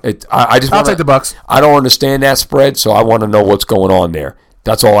 I'll take the Bucs. I don't understand that spread, so I want to know what's going on there.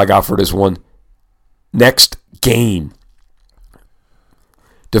 That's all I got for this one. Next game.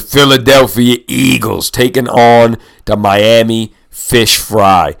 The Philadelphia Eagles taking on the Miami Fish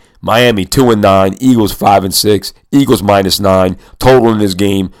Fry. Miami 2-9, Eagles 5-6, Eagles -9. Total in this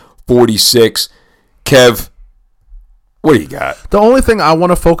game 46. Kev, what do you got? The only thing I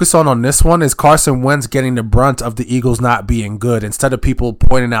want to focus on this one is Carson Wentz getting the brunt of the Eagles not being good, instead of people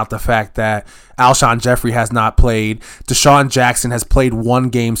pointing out the fact that Alshon Jeffrey has not played. Deshaun Jackson has played one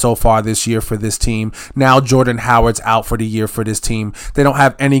game so far this year for this team. Now Jordan Howard's out for the year for this team. They don't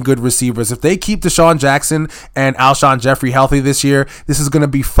have any good receivers. If they keep Deshaun Jackson and Alshon Jeffrey healthy this year, this is going to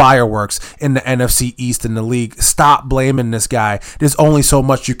be fireworks in the NFC East in the league. Stop blaming this guy. There's only so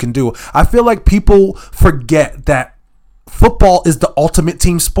much you can do. I feel like people forget that football is the ultimate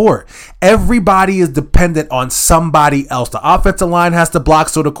team sport. Everybody is dependent on somebody else. The offensive line has to block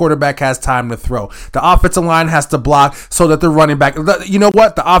so the quarterback has time to throw. The offensive line has to block so that the running back... You know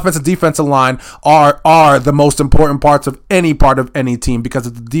what? The offensive defensive line are the most important parts of any part of any team, because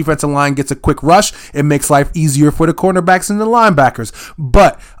if the defensive line gets a quick rush, it makes life easier for the cornerbacks and the linebackers.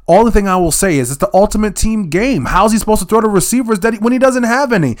 But all the thing I will say is it's the ultimate team game. How is he supposed to throw to receivers when he doesn't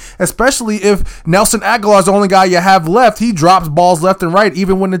have any? Especially if Nelson Aguilar's the only guy you have left. He drops balls left and right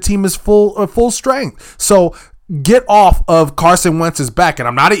even when the team is full strength. So get off of Carson Wentz's back. And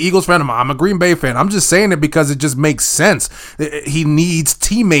I'm not an Eagles fan. I'm a Green Bay fan. I'm just saying it because it just makes sense. He needs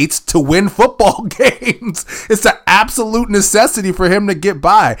teammates to win football games. It's an absolute necessity for him to get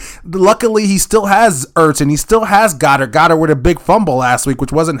by. Luckily, he still has Ertz and he still has Goddard. Goddard with a big fumble last week,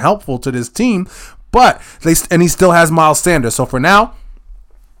 which wasn't helpful to this team. And he still has Miles Sanders. So for now,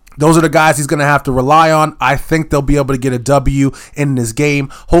 those are the guys he's going to have to rely on. I think they'll be able to get a W in this game.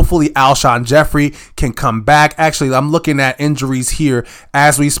 Hopefully, Alshon Jeffrey can come back. Actually, I'm looking at injuries here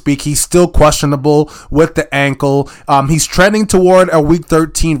as we speak. He's still questionable with the ankle. He's trending toward a Week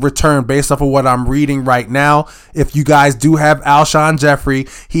 13 return based off of what I'm reading right now. If you guys do have Alshon Jeffrey,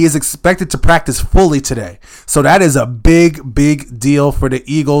 he is expected to practice fully today. So that is a big, big deal for the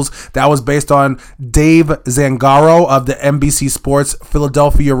Eagles. That was based on Dave Zangaro of the NBC Sports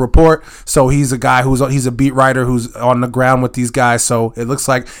Philadelphia report. So he's a guy he's a beat writer who's on the ground with these guys. So it looks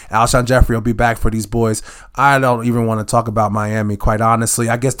like Alshon Jeffrey will be back for these boys. I don't even want to talk about Miami, quite honestly.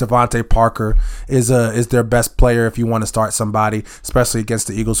 I guess Devontae Parker is their best player if you want to start somebody, especially against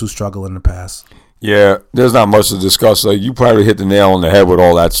the Eagles who struggle in the past. Yeah, there's not much to discuss. You probably hit the nail on the head with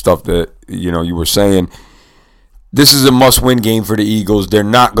all that stuff that you were saying. This is a must-win game for the Eagles. They're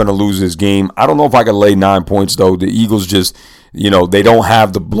not going to lose this game. I don't know if I can lay 9 points, though. The Eagles just, they don't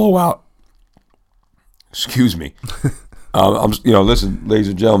have the blowout. Excuse me. Listen, ladies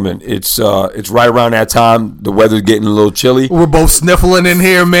and gentlemen, it's right around that time. The weather's getting a little chilly. We're both sniffling in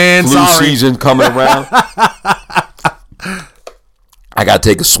here, man. Flu season coming around. I got to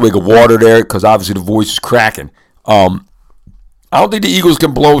take a swig of water there because obviously the voice is cracking. I don't think the Eagles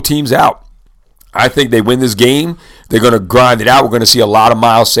can blow teams out. I think they win this game. They're going to grind it out. We're going to see a lot of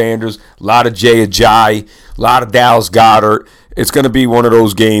Miles Sanders, a lot of Jay Ajayi, a lot of Dallas Goedert. It's going to be one of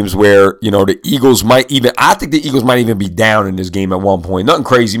those games where, the Eagles might even – I think the Eagles might even be down in this game at one point. Nothing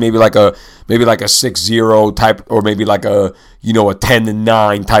crazy. Maybe like a 6-0 type, or maybe like a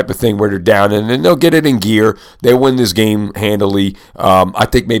 10-9 type of thing where they're down. And then they'll get it in gear. They win this game handily. I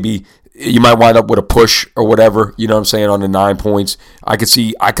think maybe – you might wind up with a push or whatever, on the 9 points. I could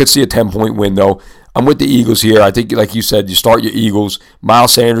see a 10-point win, though. I'm with the Eagles here. I think, like you said, you start your Eagles.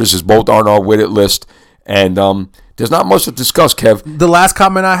 Miles Sanders is both on our with it list. And there's not much to discuss, Kev. The last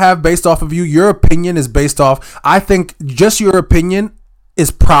comment I have based off of your opinion is based off, I think just your opinion is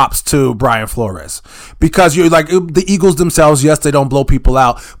props to Brian Flores, because you're like the Eagles themselves. Yes, they don't blow people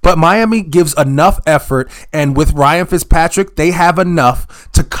out, but Miami gives enough effort, and with Ryan Fitzpatrick, they have enough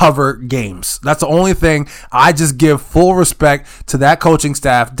to cover games. That's the only thing. I just give full respect to that coaching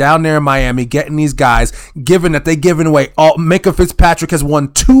staff down there in Miami, getting these guys, given that they given away all. Micah Fitzpatrick has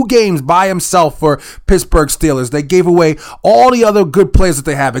won 2 games by himself for Pittsburgh Steelers. They gave away all the other good players that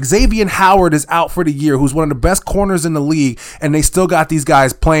they have. Xavier Howard is out for the year, who's one of the best corners in the league, and they still got these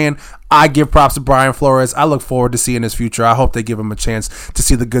guys playing. I give props to Brian Flores. I look forward to seeing his future. I hope they give him a chance to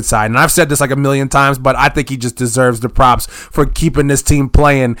see the good side. And I've said this like a million times, but I think he just deserves the props for keeping this team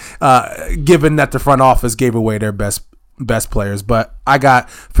playing, given that the front office gave away their best players. But I got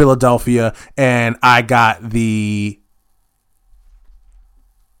Philadelphia, and I got the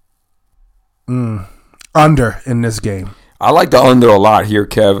under in this game. I like the under a lot here,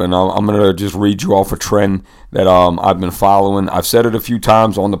 Kev, and I'm going to just read you off a trend that I've been following. I've said it a few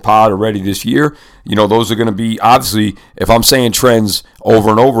times on the pod already this year. Those are going to be, obviously, if I'm saying trends over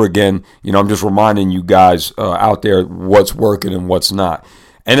and over again, I'm just reminding you guys out there what's working and what's not.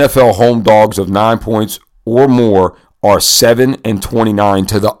 NFL home dogs of 9 points or more are 7-29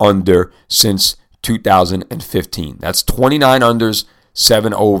 to the under since 2015. That's 29 unders,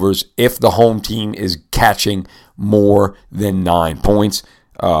 7 overs if the home team is catching more than 9 points.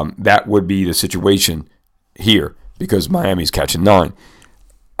 That would be the situation here because Miami's catching 9.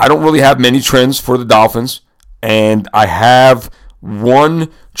 I don't really have many trends for the Dolphins, and I have one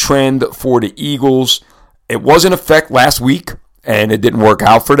trend for the Eagles. It was in effect last week, and it didn't work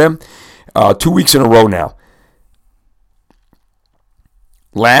out for them. 2 weeks in a row now.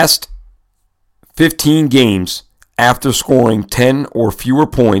 Last 15 games after scoring 10 or fewer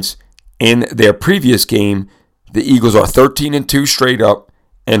points in their previous game, the Eagles are 13-2 straight up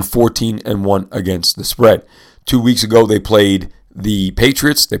and 14-1 against the spread. 2 weeks ago, they played the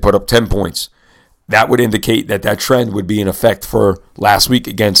Patriots. They put up 10 points. That would indicate that trend would be in effect for last week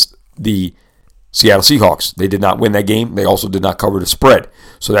against the Seattle Seahawks. They did not win that game. They also did not cover the spread.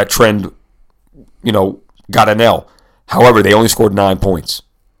 So that trend, got an L. However, they only scored 9 points.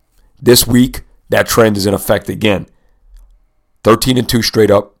 This week, that trend is in effect again. 13-2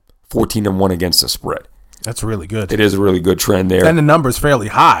 straight up, 14-1 against the spread. That's really good. It is a really good trend there. And the number's fairly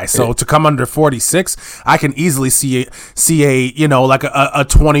high. So to come under 46, I can easily see a like a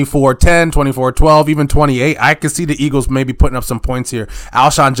 24-10, 24-12, even 28. I can see the Eagles maybe putting up some points here.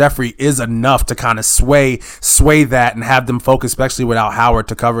 Alshon Jeffrey is enough to kind of sway that and have them focus, especially without Howard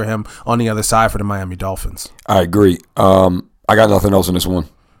to cover him on the other side for the Miami Dolphins. I agree. I got nothing else in this one.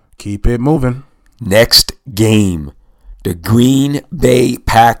 Keep it moving. Next game, the Green Bay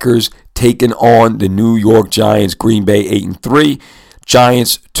Packers taking on the New York Giants. Green Bay 8-3,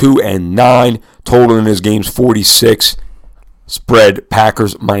 Giants 2-9. Total in this game's 46. Spread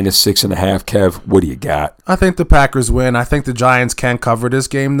Packers -6.5. Kev, what do you got? I think the Packers win. I think the Giants can cover this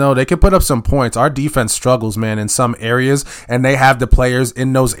game, though. They can put up some points. Our defense struggles, man, in some areas, and they have the players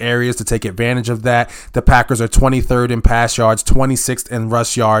in those areas to take advantage of that. The Packers are 23rd in pass yards, 26th in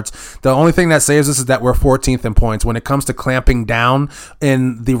rush yards. The only thing that saves us is that we're 14th in points. When it comes to clamping down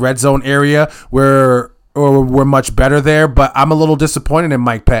in the red zone area, we're much better there, but I'm a little disappointed in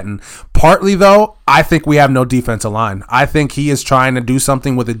Mike Pettin. Partly, though, I think we have no defensive line. I think he is trying to do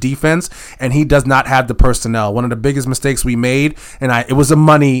something with the defense, and he does not have the personnel. One of the biggest mistakes we made, and it was a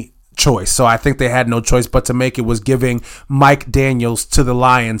money choice, so I think they had no choice but to make it, was giving Mike Daniels to the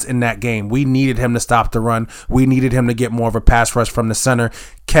Lions in that game. We needed him to stop the run. We needed him to get more of a pass rush from the center.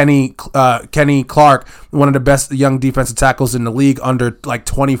 Kenny Clark, one of the best young defensive tackles in the league, under like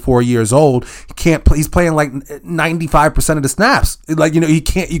 24 years old, he's playing like 95% of the snaps. You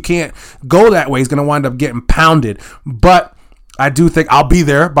can't go that way. He's going to wind up getting pounded. But I do think I'll be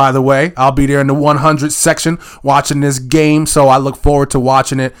there, by the way. I'll be there in the 100 section watching this game, so I look forward to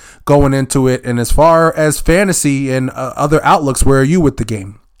watching it, going into it. And as far as fantasy and other outlooks, where are you with the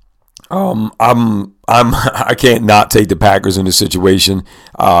game? I can't not take the Packers in this situation.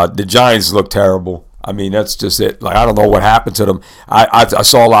 The Giants look terrible. I mean, that's just it. I don't know what happened to them. I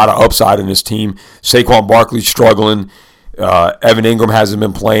saw a lot of upside in this team. Saquon Barkley struggling. Evan Ingram hasn't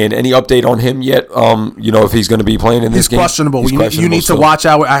been playing. Any update on him yet? If he's going to be playing in this game? He's questionable. You need to watch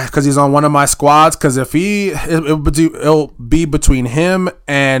out because he's on one of my squads. Because if it'll be between him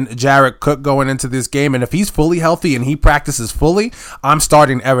and Jared Cook going into this game. And if he's fully healthy and he practices fully, I'm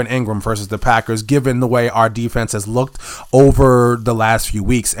starting Evan Ingram versus the Packers, given the way our defense has looked over the last few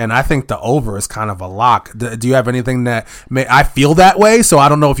weeks. And I think the over is kind of a lock. Do you have anything that I feel that way? So I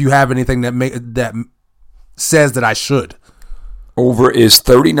don't know if you have anything that says that I should. Over is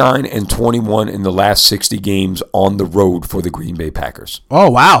 39-21 in the last 60 games on the road for the Green Bay Packers. Oh,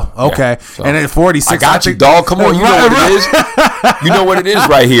 wow. Okay. Yeah, so and at 46, I got you, dog. Come on. You know what it is. You know what it is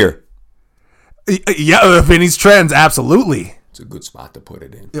right here. Yeah, Vinny's trends, absolutely. It's a good spot to put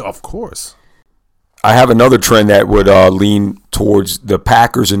it in. Yeah, of course. I have another trend that would lean towards the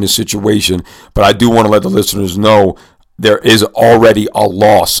Packers in this situation, but I do want to let the listeners know there is already a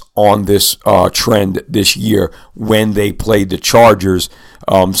loss on this trend this year when they played the Chargers.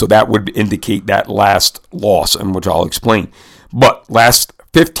 So that would indicate that last loss, and which I'll explain. But last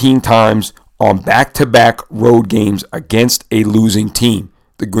 15 times on back-to-back road games against a losing team,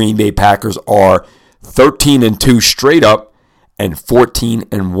 the Green Bay Packers are 13-2 straight up and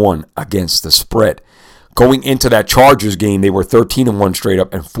 14-1 against the spread. Going into that Chargers game, they were 13-1 straight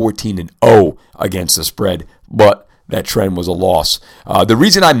up and 14-0 against the spread, but that trend was a loss. The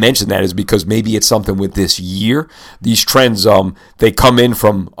reason I mention that is because maybe it's something with this year. These trends, they come in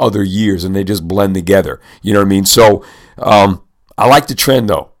from other years and they just blend together. You know what I mean? So I like the trend,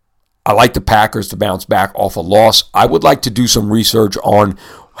 though. I like the Packers to bounce back off a loss. I would like to do some research on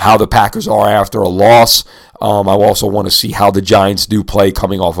how the Packers are after a loss. I also want to see how the Giants do play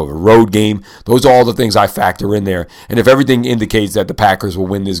coming off of a road game. Those are all the things I factor in there. And if everything indicates that the Packers will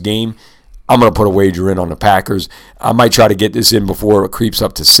win this game, I'm going to put a wager in on the Packers. I might try to get this in before it creeps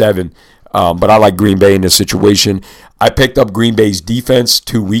up to 7, but I like Green Bay in this situation. I picked up Green Bay's defense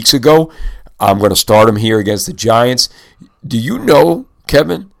 2 weeks ago. I'm going to start them here against the Giants. Do you know,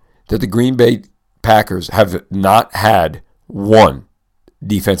 Kevin, that the Green Bay Packers have not had one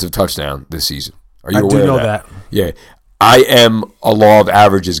defensive touchdown this season? Are you aware of that? I do know that. Yeah. I am a law of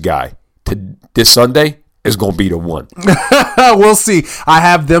averages guy. This Sunday is going to be the one. We'll see. I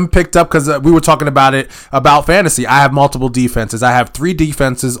have them picked up because we were talking about it, about fantasy. I have multiple defenses. I have 3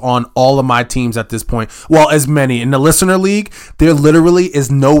 defenses on all of my teams at this point. Well, as many. In the listener league, there literally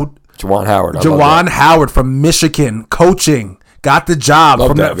is no... Juwan Howard. Juwan Howard from Michigan, coaching. Got the job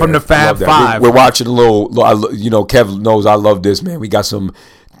from the Fab Five. We're watching a little, you know, Kev knows I love this, man. We got some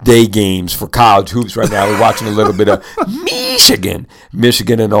day games for college hoops right now. We're watching a little bit of Michigan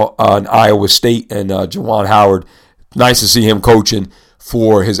and Iowa State, and Juwan Howard. Nice to see him coaching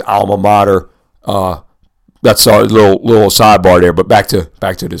for his alma mater. That's our little sidebar there, but back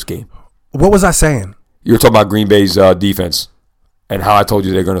to this game. What was I saying? You were talking about Green Bay's defense and how I told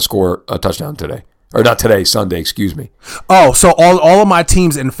you they're going to score a touchdown today. Or not today, Sunday, excuse me. Oh, so all of my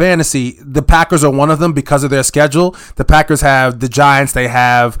teams in fantasy, the Packers are one of them because of their schedule. The Packers have the Giants, they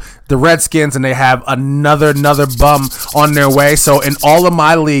have the Redskins, and they have another bum on their way. So in all of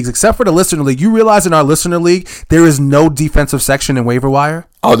my leagues, except for the listener league, you realize in our listener league, there is no defensive section in waiver wire?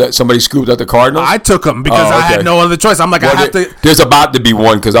 Oh, that somebody scooped up the Cardinals? I took them because I had no other choice. I'm like, I have to. There's about to be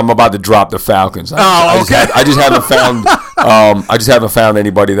one because I'm about to drop the Falcons. I just haven't found. I just haven't found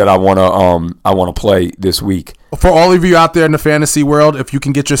anybody that I want to play this week. For all of you out there in the fantasy world, if you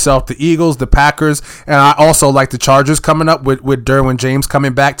can get yourself the Eagles, the Packers, and I also like the Chargers coming up with Derwin James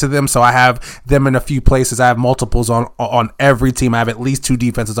coming back to them. So I have them in a few places. I have multiples on every team. I have at least 2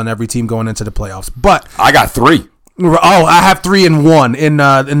 defenses on every team going into the playoffs. But I got 3. Oh, I have 3 and 1 in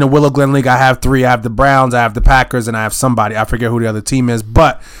the Willow Glen League. I have 3. I have the Browns, I have the Packers, and I have somebody. I forget who the other team is,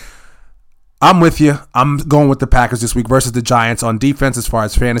 but I'm with you. I'm going with the Packers this week versus the Giants on defense as far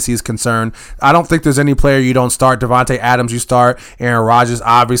as fantasy is concerned. I don't think there's any player you don't start. Devontae Adams, you start. Aaron Rodgers,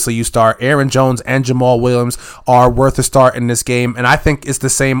 obviously, you start. Aaron Jones and Jamal Williams are worth a start in this game, and I think it's the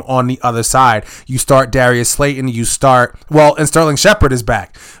same on the other side. You start Darius Slayton, and Sterling Shepard is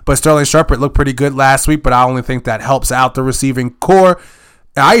back. But Sterling Shepard looked pretty good last week, but I only think that helps out the receiving core.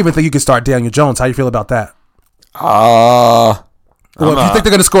 I even think you could start Daniel Jones. How do you feel about that? Well, if you think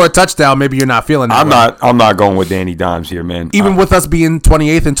they're going to score a touchdown, maybe you're not feeling that. I'm not going with Danny Dimes here, man. Even with us being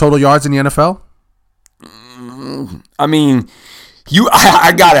 28th in total yards in the NFL? I mean,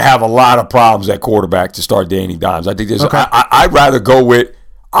 I got to have a lot of problems at quarterback to start Danny Dimes. I think there's. Okay. I'd rather go with.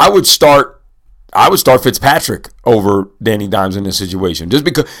 I would start Fitzpatrick over Danny Dimes in this situation, just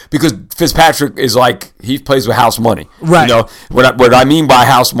because Fitzpatrick is like he plays with house money. Right. You know what I mean by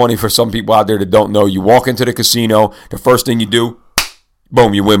house money for some people out there that don't know. You walk into the casino, the first thing you do.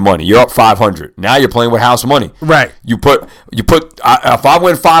 Boom, you win money. You're up $500. Now you're playing with house money. Right. You put. If I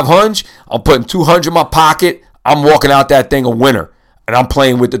win $500, I'm putting $200 in my pocket. I'm walking out that thing a winner, and I'm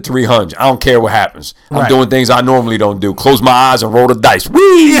playing with the $300. I don't care what happens. I'm doing things I normally don't do. Close my eyes and roll the dice.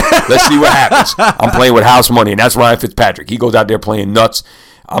 Whee! Let's see what happens. I'm playing with house money, and that's Ryan Fitzpatrick. He goes out there playing nuts.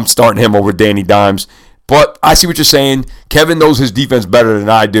 I'm starting him over Danny Dimes. But I see what you're saying. Kevin knows his defense better than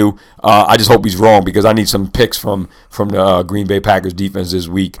I do. I just hope he's wrong because I need some picks from the Green Bay Packers defense this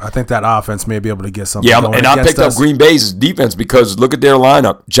week. I think that offense may be able to get something. Yeah, going and I picked up Green Bay's defense because look at their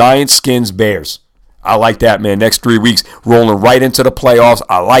lineup: Giants, Skins, Bears. I like that, man. Next 3 weeks, rolling right into the playoffs.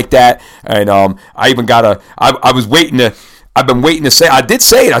 I like that, and I even got I was waiting to. I've been waiting to say. I did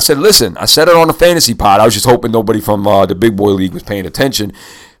say it. I said, listen. I said it on the fantasy pod. I was just hoping nobody from the Big Boy League was paying attention.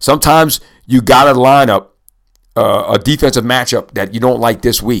 Sometimes you got to line up a defensive matchup that you don't like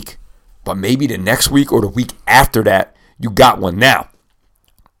this week, but maybe the next week or the week after that, you got one. Now,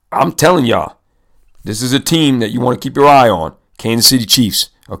 I'm telling y'all, this is a team that you want to keep your eye on. Kansas City Chiefs.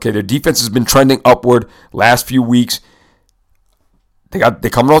 Okay, their defense has been trending upward last few weeks. They're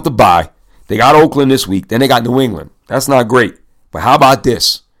coming off the bye. They got Oakland this week. Then they got New England. That's not great. But how about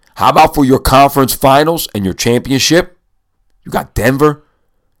this? How about for your conference finals and your championship? You got Denver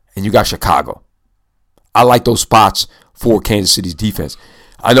and you got Chicago. I like those spots for Kansas City's defense.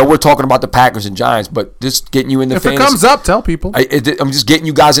 I know we're talking about the Packers and Giants, but just getting you in the fantasy. If it comes up, tell people. I'm just getting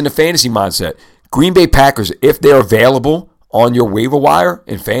you guys in the fantasy mindset. Green Bay Packers, if they're available on your waiver wire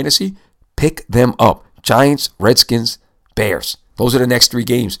in fantasy, pick them up. Giants, Redskins, Bears. Those are the next 3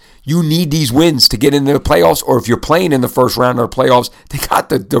 games. You need these wins to get into the playoffs, or if you're playing in the first round of the playoffs, they got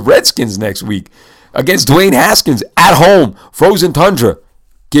the Redskins next week against Dwayne Haskins at home, frozen tundra.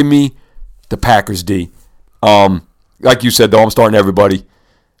 Give me the Packers, D. Like you said, though, I'm starting everybody.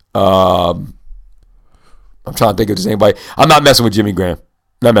 I'm trying to think if there's anybody. I'm not messing with Jimmy Graham.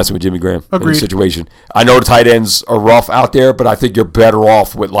 In this situation. I know the tight ends are rough out there, but I think you're better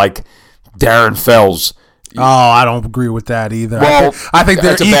off with like Darren Fells. Oh, I don't agree with that either. Well, I think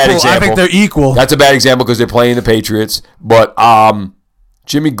they're equal. I think they're equal. That's a bad example because they're playing the Patriots. But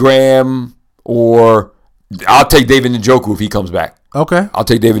Jimmy Graham, or I'll take David Njoku if he comes back. Okay. I'll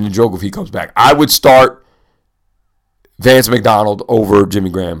take David Njoku if he comes back. I would start Vance McDonald over Jimmy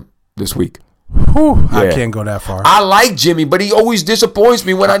Graham this week. Whew, yeah. I can't go that far. I like Jimmy, but he always disappoints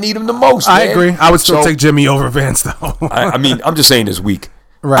me when I need him the most. I agree. I would still take Jimmy over Vance, though. I mean, I'm just saying this week.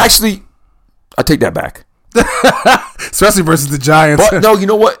 Right. Actually, I take that back. Especially versus the Giants. But no, you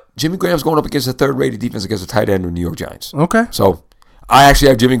know what? Jimmy Graham's going up against a third-rated defense against a tight end of the New York Giants. Okay. So I actually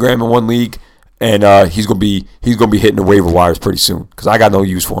have Jimmy Graham in one league, and he's gonna be hitting the waiver wires pretty soon because I got no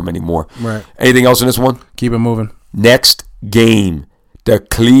use for him anymore. Right. Anything else in this one? Keep it moving. Next game. The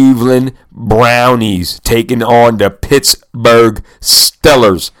Cleveland Brownies taking on the Pittsburgh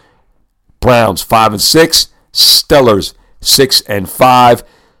Steelers. Browns 5-6, Steelers 6-5.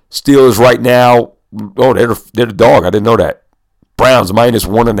 Steelers right now, they're the dog. I didn't know that. Browns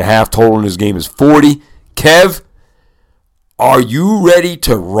 -1.5 total in this game is 40. Kev, are you ready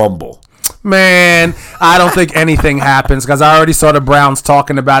to rumble? Man, I don't think anything happens because I already saw the Browns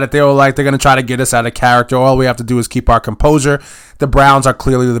talking about it. They were like, they're going to try to get us out of character. All we have to do is keep our composure. The Browns are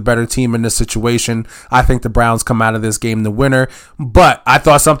clearly the better team in this situation. I think the Browns come out of this game the winner. But I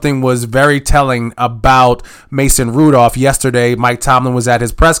thought something was very telling about Mason Rudolph. Yesterday, Mike Tomlin was at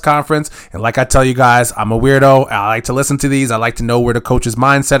his press conference. And like I tell you guys, I'm a weirdo. I like to listen to these. I like to know where the coach's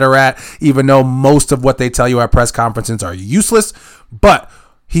mindset are at, even though most of what they tell you at press conferences are useless. But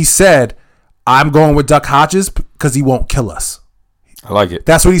he said, I'm going with Duck Hodges because he won't kill us. I like it.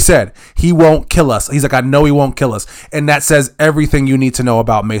 That's what he said. He won't kill us. He's like, I know he won't kill us. And that says everything you need to know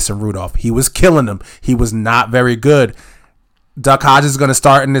about Mason Rudolph. He was killing them. He was not very good. Duck Hodges is going to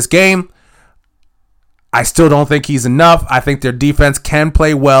start in this game. I still don't think he's enough. I think their defense can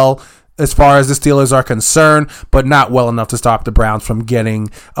play well as far as the Steelers are concerned, but not well enough to stop the Browns from getting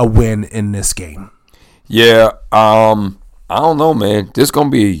a win in this game. Yeah, I don't know, man. This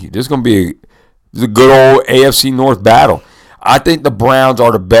gonna be a good old AFC North battle. I think the Browns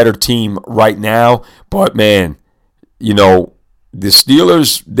are the better team right now, but man, you know, the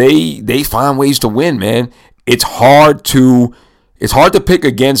Steelers, they find ways to win, man. It's hard to pick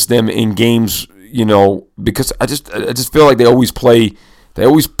against them in games, you know, because I just feel like they always play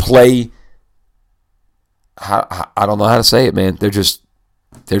I don't know how to say it, man. They're just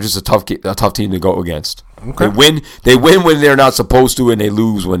a tough team to go against. Okay. They win when they're not supposed to, and they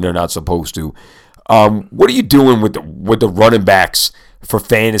lose when they're not supposed to. What are you doing with the running backs for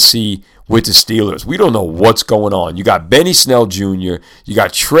fantasy with the Steelers? We don't know what's going on. You got Benny Snell Jr., you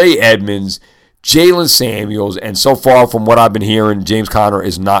got Trey Edmonds, Jalen Samuels, and so far from what I've been hearing, James Conner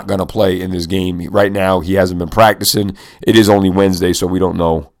is not going to play in this game. Right now, he hasn't been practicing. It is only Wednesday, so we don't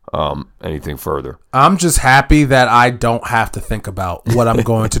know anything further. I'm just happy that I don't have to think about what I'm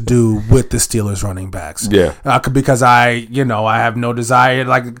going to do with the Steelers running backs. Yeah. Because I have no desire.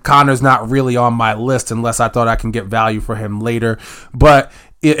 Like, Connor's not really on my list unless I thought I can get value for him later. But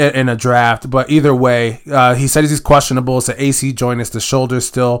in a draft. But either way, he said he's questionable. It's an AC joint. It's the shoulder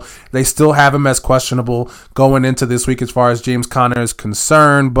still. They still have him as questionable going into this week as far as James Conner is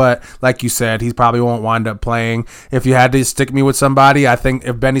concerned. But like you said, he probably won't wind up playing. If you had to stick me with somebody, I think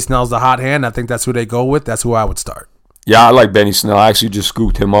if Benny Snell's the hot hand, I think that's who they go with. That's who I would start. Yeah, I like Benny Snell. I actually just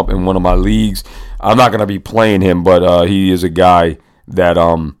scooped him up in one of my leagues. I'm not going to be playing him, but he is a guy that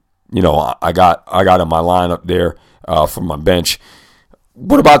I got in my lineup there from my bench.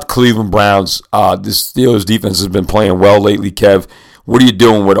 What about the Cleveland Browns? The Steelers defense has been playing well lately, Kev. What are you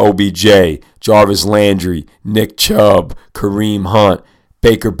doing with OBJ, Jarvis Landry, Nick Chubb, Kareem Hunt,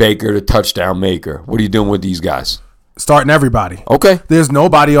 Baker, the touchdown maker? What are you doing with these guys? Starting everybody. Okay. There's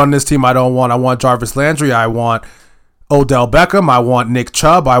nobody on this team I don't want. I want Jarvis Landry. I want Odell Beckham. I want Nick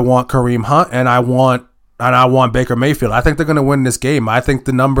Chubb. I want Kareem Hunt. And I want Baker Mayfield. I think they're going to win this game. I think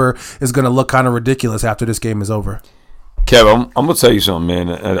the number is going to look kind of ridiculous after this game is over. Kev, I'm going to tell you something, man.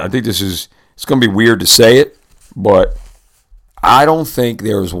 I think it's going to be weird to say it, but I don't think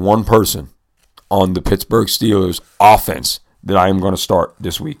there's one person on the Pittsburgh Steelers offense that I am going to start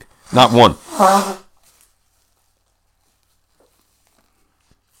this week. Not one.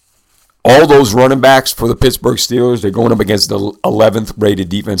 All those running backs for the Pittsburgh Steelers, they're going up against the 11th rated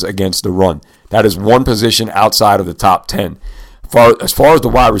defense against the run. That is one position outside of the top 10. As far as the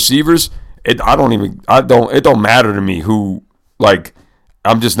wide receivers, it don't matter to me who,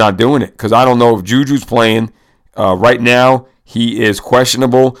 I'm just not doing it because I don't know if Juju's playing. Right now, he is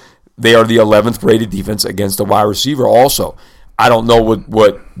questionable. They are the 11th rated defense against the wide receiver also. I don't know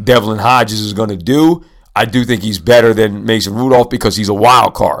what Devlin Hodges is going to do. I do think he's better than Mason Rudolph because he's a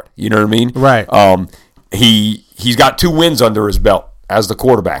wild card. You know what I mean? Right. He's got 2 wins under his belt as the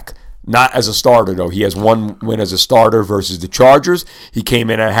quarterback. Not as a starter, though. He has 1 win as a starter versus the Chargers. He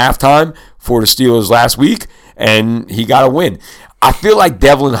came in at halftime for the Steelers last week, and he got a win. I feel like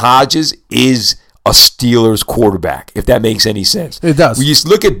Devlin Hodges is a Steelers quarterback, if that makes any sense. It does. When you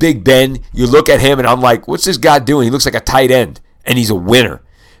look at Big Ben, you look at him, and I'm like, what's this guy doing? He looks like a tight end, and he's a winner.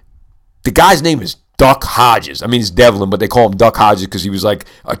 The guy's name is Duck Hodges. I mean, it's Devlin, but they call him Duck Hodges because he was like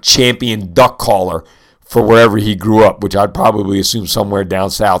a champion duck caller for wherever he grew up, which I'd probably assume somewhere down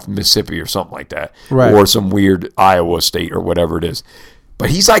south, Mississippi or something like that. Right. Or some weird Iowa state or whatever it is.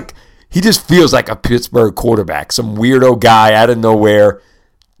 But he just feels like a Pittsburgh quarterback, some weirdo guy out of nowhere,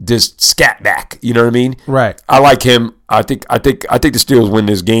 just scat back. You know what I mean? Right. I like him. I think the Steelers win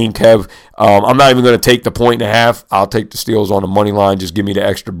this game, Kev. I'm not even going to take the 1.5. I'll take the Steelers on the money line. Just give me the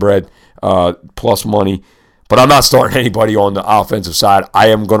extra bread plus money. But I'm not starting anybody on the offensive side. I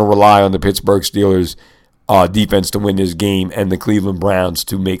am going to rely on the Pittsburgh Steelers defense to win this game and the Cleveland Browns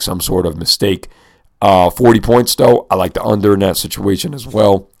to make some sort of mistake. 40 points, though. I like the under in that situation as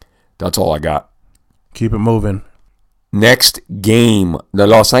well. That's all I got. Keep it moving. Next game, the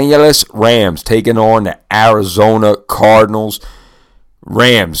Los Angeles Rams taking on the Arizona Cardinals.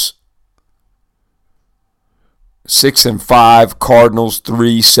 Rams 6-5, Cardinals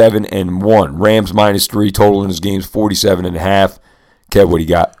 3-7-1. Rams -3 total in this game is 47.5. Kev, what do you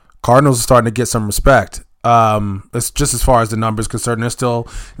got? Cardinals are starting to get some respect. It's just as far as the numbers concerned, they're still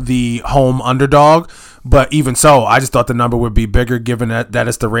the home underdog. But even so, I just thought the number would be bigger given that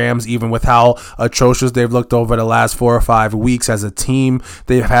it's the Rams, even with how atrocious they've looked over the last 4 or 5 weeks as a team.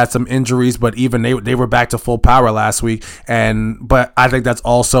 They've had some injuries, but even they were back to full power last week. But I think that's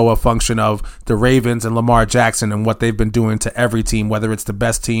also a function of the Ravens and Lamar Jackson and what they've been doing to every team, whether it's the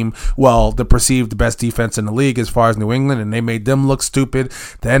best team, the perceived best defense in the league as far as New England, and they made them look stupid.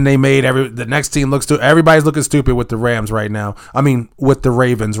 Then they made the next team look stupid. Everybody's looking stupid with the Rams right now. I mean, with the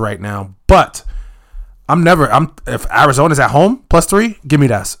Ravens right now. But if Arizona's at home +3, give me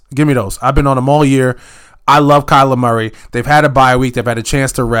those. I've been on them all year. I love Kyler Murray. They've had a bye week. They've had a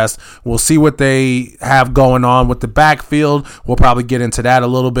chance to rest. We'll see what they have going on with the backfield. We'll probably get into that a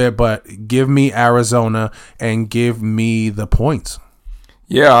little bit, but give me Arizona and give me the points.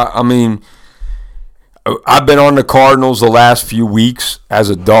 Yeah, I mean, I've been on the Cardinals the last few weeks as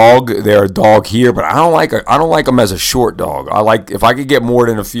a dog. They're a dog here, but I don't like them as a short dog. If I could get more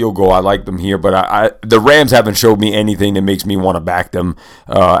than a field goal, I like them here. But the Rams haven't showed me anything that makes me want to back them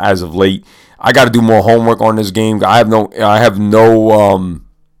as of late. I got to do more homework on this game. I have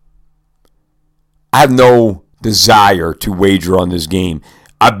no desire to wager on this game.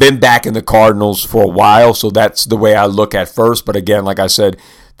 I've been backing the Cardinals for a while, so that's the way I look at first. But again, like I said,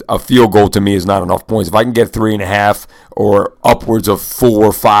 a field goal to me is not enough points. If I can get 3.5 or upwards of 4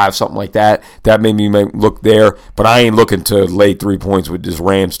 or 5, something like that, that made me look there. But I ain't looking to lay 3 points with this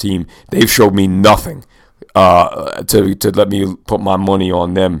Rams team. They've showed me nothing to let me put my money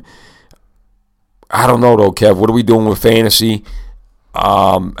on them. I don't know, though, Kev. What are we doing with fantasy?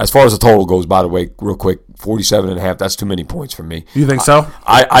 As far as the total goes, by the way, real quick, 47.5. That's too many points for me. You think so?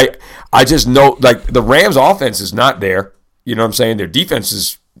 I just know, like, the Rams' offense is not there. You know what I'm saying? Their defense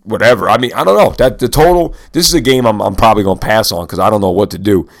is whatever. I mean, I don't know. That the total. This is a game I'm probably gonna pass on because I don't know what to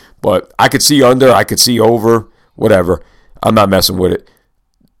do. But I could see under. I could see over. Whatever. I'm not messing with it.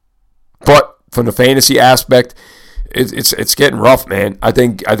 But from the fantasy aspect, it's getting rough, man. I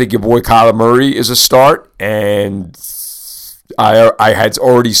think your boy Kyler Murray is a start, and I had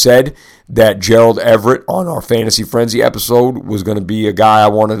already said that Gerald Everett on our Fantasy Frenzy episode was going to be a guy I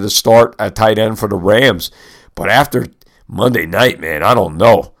wanted to start at tight end for the Rams. But after Monday night, man, I don't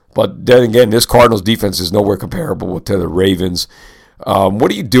know. But then again, this Cardinals defense is nowhere comparable to the Ravens.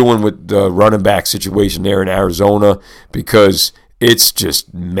 What are you doing with the running back situation there in Arizona? Because it's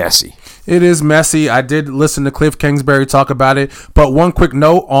just messy. It is messy. I did listen to Cliff Kingsbury talk about it. But one quick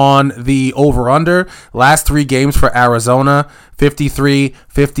note on the over-under. Last 3 games for Arizona, 53,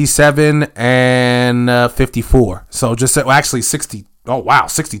 57, and 54. So just actually 60. Oh, wow,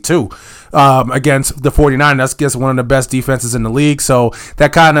 62 against the 49ers. That's just one of the best defenses in the league. So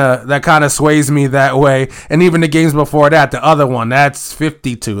that kind of sways me that way. And even the games before that, the other one, that's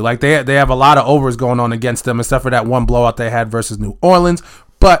 52. Like they have a lot of overs going on against them, except for that one blowout they had versus New Orleans.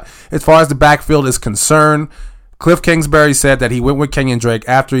 But as far as the backfield is concerned, Cliff Kingsbury said that he went with Kenyon Drake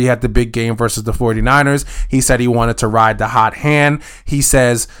after he had the big game versus the 49ers. He said he wanted to ride the hot hand. He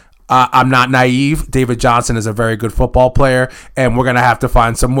says, I'm not naive. David Johnson is a very good football player, and we're going to have to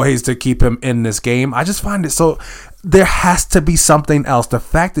find some ways to keep him in this game. I just find it so there has to be something else. The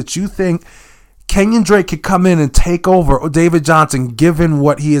fact that you think Kenyon Drake could come in and take over David Johnson, given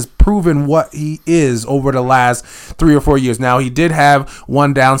what he has proven what he is over the last 3 or 4 years. Now, he did have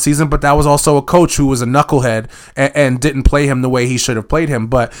one down season, but that was also a coach who was a knucklehead and didn't play him the way he should have played him.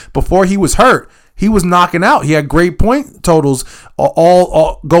 But before he was hurt, he was knocking out. He had great point totals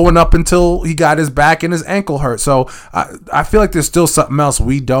all going up until he got his back and his ankle hurt. So I feel like there's still something else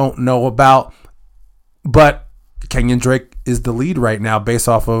we don't know about. But Kenyon Drake is the lead right now based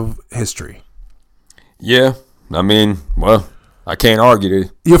off of history. Yeah, I mean, well, I can't argue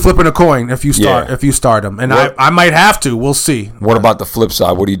it. You're flipping a coin if you start him, and I might have to. We'll see. What about the flip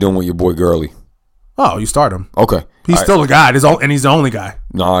side? What are you doing with your boy Gurley? Oh, you start him. Okay. He's still a guy, and he's the only guy.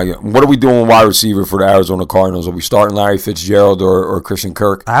 No, what are we doing wide receiver for the Arizona Cardinals? Are we starting Larry Fitzgerald or Christian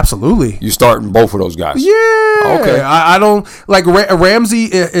Kirk? Absolutely. You starting both of those guys? Yeah. Okay. I don't like Ramsey.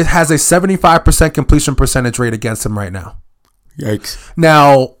 It has a 75% completion percentage rate against him right now. Yikes.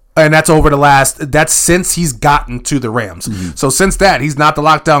 Now. And that's since he's gotten to the Rams. Mm-hmm. So since that, he's not the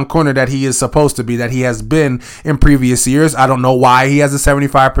lockdown corner that he is supposed to be, that he has been in previous years. I don't know why he has a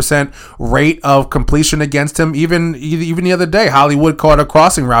 75% rate of completion against him. Even the other day, Hollywood caught a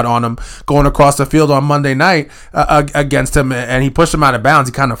crossing route on him going across the field on Monday night against him, and he pushed him out of bounds.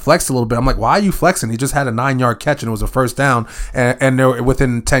 He kind of flexed a little bit. I'm like, why are you flexing? He just had a 9-yard catch, and it was a first down, and they're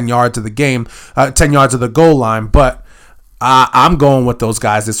within 10 yards of the game, 10 yards of the goal line. But I'm going with those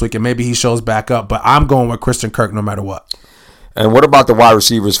guys this week, and maybe he shows back up, but I'm going with Christian Kirk no matter what. And what about the wide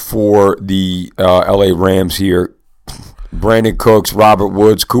receivers for the LA Rams here? Brandon Cooks, Robert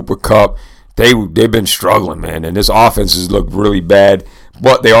Woods, Cooper Kupp, they've been struggling, man, and this offense has looked really bad.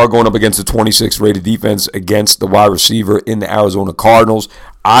 But they are going up against a 26th rated defense against the wide receiver in the Arizona Cardinals.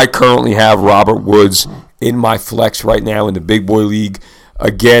 I currently have Robert Woods in my flex right now in the Big Boy League.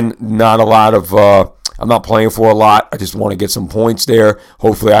 Again, not a lot of I'm not playing for a lot. I just want to get some points there.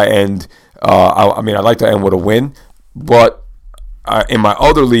 Hopefully I end. I'd like to end with a win. But in my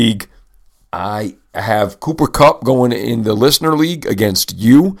other league, I have Cooper Kupp going in the listener league against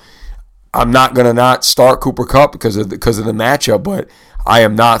you. I'm not going to not start Cooper Kupp because of the matchup, but I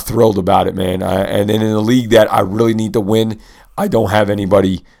am not thrilled about it, man. And then in the league that I really need to win, I don't have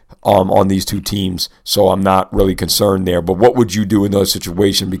anybody on these two teams, so I'm not really concerned there. But what would you do in those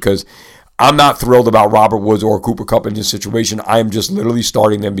situations? Because I'm not thrilled about Robert Woods or Cooper Kupp in this situation. I am just literally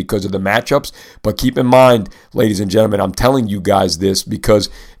starting them because of the matchups. But keep in mind, ladies and gentlemen, I'm telling you guys this because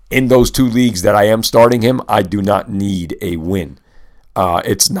in those two leagues that I am starting him, I do not need a win.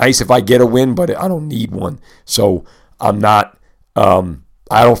 It's nice if I get a win, but I don't need one. So I'm not, I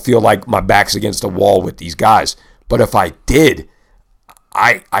don't feel like my back's against the wall with these guys. But if I did,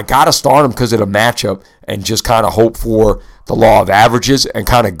 I got to start him because of the matchup and just kind of hope for the law of averages and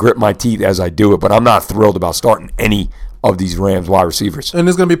kind of grit my teeth as I do it. But I'm not thrilled about starting any of these Rams wide receivers. And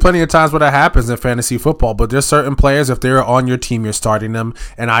there's going to be plenty of times where that happens in fantasy football. But there's certain players, if they're on your team, you're starting them.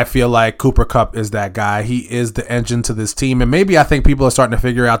 And I feel like Cooper Kupp is that guy. He is the engine to this team. And maybe I think people are starting to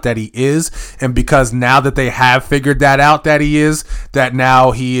figure out that he is. And because now that they have figured that out that he is, that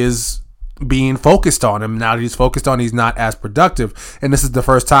now he is being focused on him. Now that he's focused on, he's not as productive. And this is the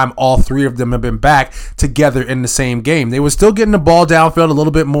first time all three of them have been back together in the same game. They were still getting the ball downfield a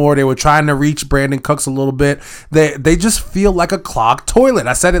little bit more. They were trying to reach Brandon Cooks a little bit. They just feel like a clogged toilet.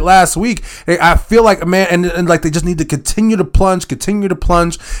 I said it last week. I feel like, man, and like they just need to continue to plunge.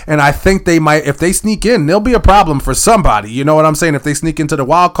 And I think they might, if they sneak in, they'll be a problem for somebody. You know what I'm saying? If they sneak into the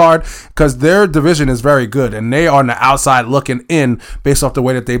wild card, because their division is very good and they are on the outside looking in based off the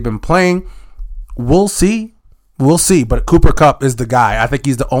way that they've been playing. We'll see. But Cooper Kupp is the guy. I think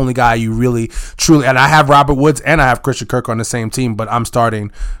he's the only guy you really, truly, and I have Robert Woods and I have Christian Kirk on the same team, but I'm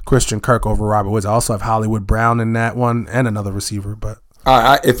starting Christian Kirk over Robert Woods. I also have Hollywood Brown in that one and another receiver. But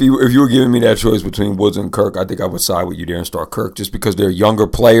if you were giving me that choice between Woods and Kirk, I think I would side with you there and start Kirk, just because they're younger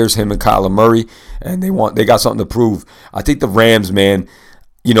players, him and Kyler Murray, and they got something to prove. I think the Rams, man,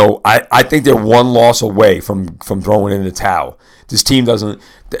 you know, I think they're one loss away from throwing in the towel. This team doesn't.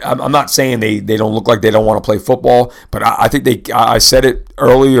 I'm not saying they don't look like they don't want to play football, but I think I said it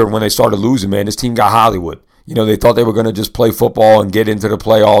earlier when they started losing. Man, this team got Hollywood. You know, they thought they were going to just play football and get into the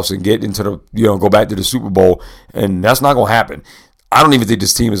playoffs and get into go back to the Super Bowl, and that's not going to happen. I don't even think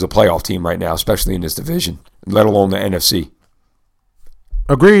this team is a playoff team right now, especially in this division, let alone the NFC.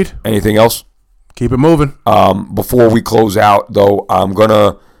 Agreed. Anything else? Keep it moving. Before we close out, though, I'm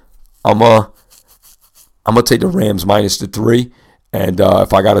gonna take the Rams minus the 3, and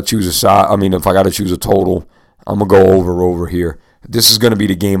if I gotta choose if I gotta choose a total, I'm gonna go over here. This is gonna be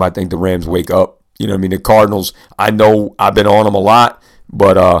the game I think the Rams wake up. You know what I mean? The Cardinals, I know I've been on them a lot,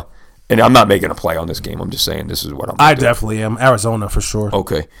 but and I'm not making a play on this game. I'm just saying this is what I do. Definitely am. Arizona for sure.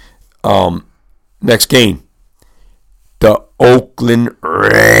 Okay. Next game. The Oakland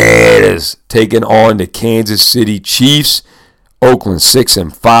Raiders taking on the Kansas City Chiefs. Oakland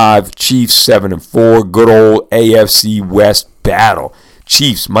 6-5, Chiefs 7-4. Good old AFC West battle.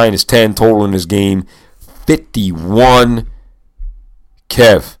 Chiefs minus 10 total in this game. 51.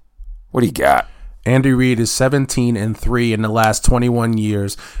 Kev, what do you got? Andy Reid is 17-3 in the last 21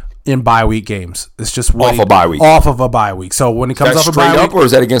 years in bye week games. It's just off a bye week. Off of a bye week. So when it comes off a bye week, straight up, or is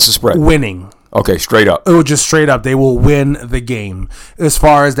that against the spread? Winning. Okay, straight up. It was just straight up. They will win the game. As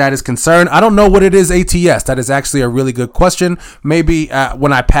far as that is concerned, I don't know what it is ATS. That is actually a really good question. Maybe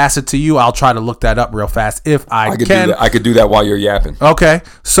when I pass it to you, I'll try to look that up real fast if I can. I could do that while you're yapping. Okay.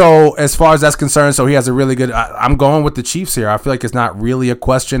 So as far as that's concerned, so he has a really good. I'm going with the Chiefs here. I feel like it's not really a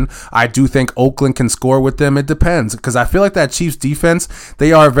question. I do think Oakland can score with them. It depends, because I feel like that Chiefs defense,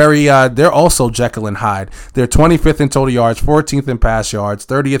 they are very. They're also Jekyll and Hyde. They're 25th in total yards, 14th in pass yards,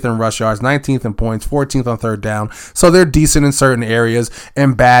 30th in rush yards, 19th in points, 14th on third down. So they're decent in certain areas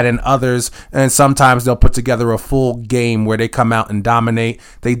and bad in others. And sometimes they'll put together a full game where they come out and dominate.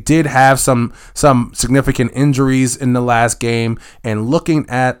 They did have some significant injuries in the last game. And looking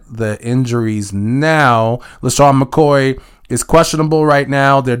at the injuries now, LaShawn McCoy is questionable right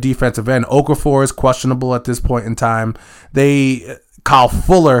now. Their defensive end, Okafor, is questionable at this point in time. Kyle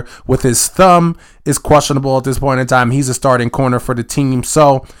Fuller with his thumb is questionable at this point in time. He's a starting corner for the team.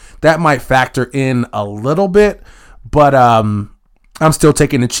 So that might factor in a little bit. But I'm still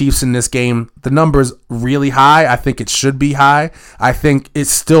taking the Chiefs in this game. The number's really high. I think it should be high. I think it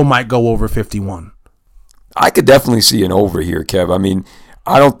still might go over 51. I could definitely see an over here, Kev. I mean,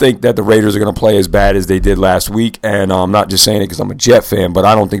 I don't think that the Raiders are going to play as bad as they did last week. And I'm not just saying it because I'm a Jet fan, but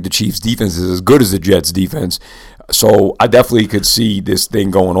I don't think the Chiefs' defense is as good as the Jets' defense. So I definitely could see this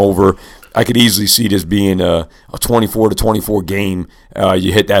thing going over. I could easily see this being a 24-24 game.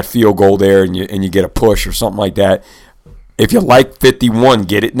 You hit that field goal there and you get a push or something like that. If you like 51,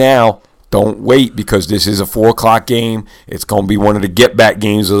 get it now. Don't wait, because this is a 4 o'clock game. It's going to be one of the get-back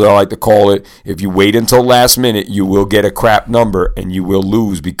games, as I like to call it. If you wait until last minute, you will get a crap number and you will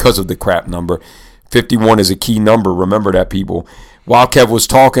lose because of the crap number. 51 is a key number. Remember that, people. While Kev was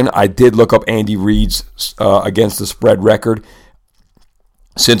talking, I did look up Andy Reid's against the spread record.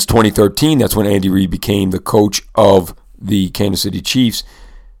 Since 2013, that's when Andy Reid became the coach of the Kansas City Chiefs.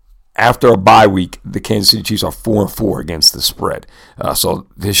 After a bye week, the Kansas City Chiefs are 4-4 against the spread. So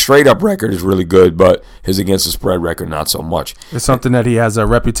his straight-up record is really good, but his against the spread record, not so much. It's something that he has a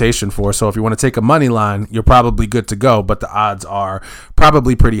reputation for. So if you want to take a money line, you're probably good to go, but the odds are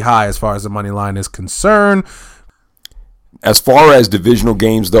probably pretty high as far as the money line is concerned. As far as divisional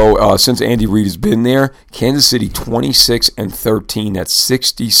games, though, since Andy Reid has been there, Kansas City 26-13. That's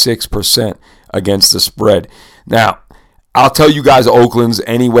 66% against the spread. Now, I'll tell you guys Oakland's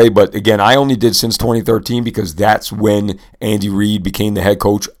anyway, but again, I only did since 2013 because that's when Andy Reid became the head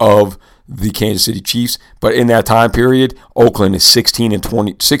coach of the Kansas City Chiefs. But in that time period, Oakland is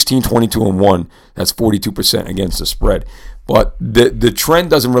 16-22-1. That's 42% against the spread. But the trend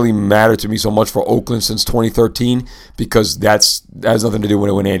doesn't really matter to me so much for Oakland since 2013 because that has nothing to do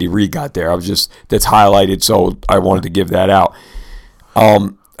with when Andy Reid got there. That's highlighted, so I wanted to give that out.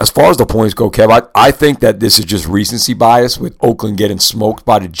 As far as the points go, Kev, I think that this is just recency bias with Oakland getting smoked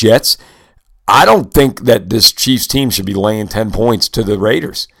by the Jets. I don't think that this Chiefs team should be laying 10 points to the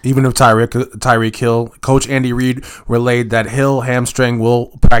Raiders. Even if Tyreek Hill, Coach Andy Reid relayed that Hill hamstring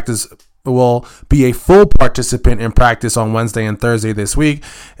will be a full participant in practice on Wednesday and Thursday this week.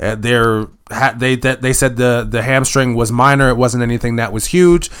 They said the hamstring was minor; it wasn't anything that was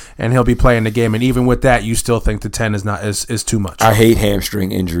huge, and he'll be playing the game. And even with that, you still think the 10 is too much. I hate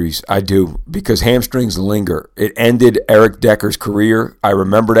hamstring injuries. I do, because hamstrings linger. It ended Eric Decker's career. I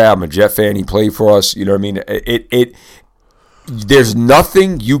remember that. I'm a Jet fan. He played for us. You know what I mean? There's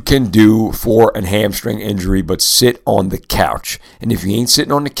nothing you can do for a hamstring injury but sit on the couch. And if you ain't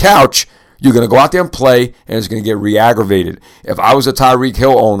sitting on the couch, you're going to go out there and play, and it's going to get re-aggravated. If I was a Tyreek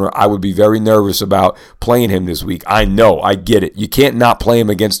Hill owner, I would be very nervous about playing him this week. I know, I get it. You can't not play him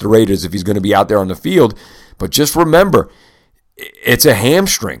against the Raiders if he's going to be out there on the field. But just remember, it's a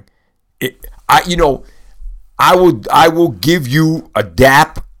hamstring. I will give you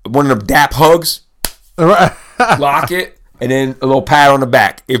one of them dap hugs, lock it, and then a little pat on the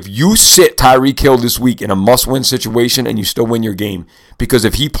back. If you sit Tyreek Hill this week in a must-win situation and you still win your game, because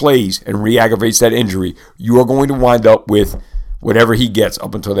if he plays and re-aggravates that injury, you are going to wind up with whatever he gets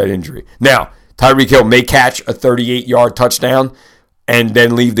up until that injury. Now, Tyreek Hill may catch a 38-yard touchdown and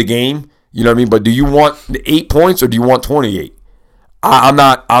then leave the game. You know what I mean? But do you want 8 points or do you want 28?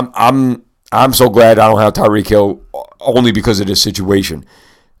 I'm so glad I don't have Tyreek Hill only because of this situation.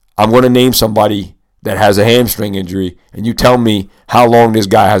 I'm going to name somebody that has a hamstring injury, and you tell me how long this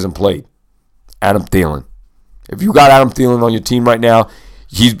guy hasn't played. Adam Thielen. If you got Adam Thielen on your team right now,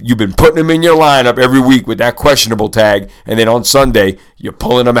 you've been putting him in your lineup every week with that questionable tag, and then on Sunday, you're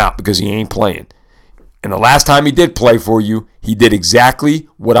pulling him out because he ain't playing. And the last time he did play for you, he did exactly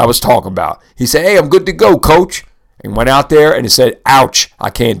what I was talking about. He said, "Hey, I'm good to go, coach." And went out there and he said, "Ouch,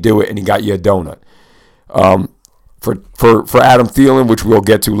 I can't do it," and he got you a donut. For Adam Thielen, which we'll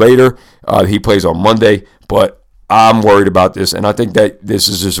get to later, he plays on Monday, but I'm worried about this, and I think that this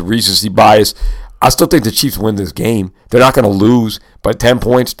is just recency bias. I still think the Chiefs win this game. They're not going to lose, but 10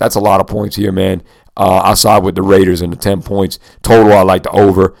 points, that's a lot of points here, man. I'll side with the Raiders and the 10 points. Total, I like the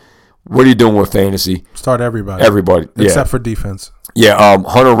over. What are you doing with fantasy? Start everybody. Everybody. Except for defense. Yeah,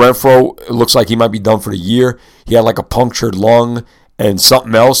 Hunter Renfrow, it looks like he might be done for the year. He had like a punctured lung and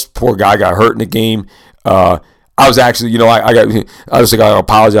something else. Poor guy got hurt in the game. I was actually, I just got to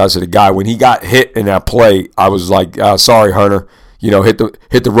apologize to the guy. When he got hit in that play, I was like, sorry, Hunter. Hit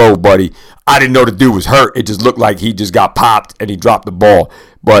the road, buddy. I didn't know the dude was hurt. It just looked like he just got popped and he dropped the ball.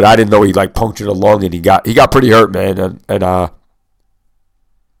 But I didn't know he like punctured a lung and he got pretty hurt, man. And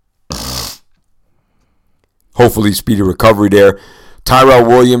hopefully speedy recovery there. Tyrell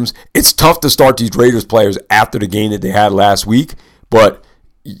Williams. It's tough to start these Raiders players after the game that they had last week. But,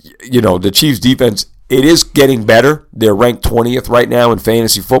 the Chiefs defense, it is getting better. They're ranked 20th right now in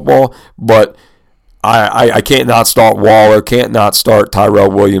fantasy football, but I can't not start Waller, can't not start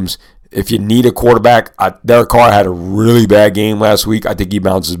Tyrell Williams. If you need a quarterback, Derek Carr had a really bad game last week. I think he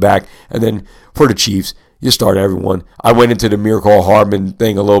bounces back. And then for the Chiefs, you start everyone. I went into the Miracle Hardman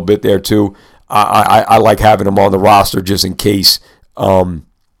thing a little bit there too. I like having him on the roster just in case. Tyreek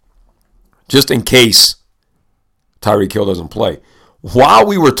Hill doesn't play. While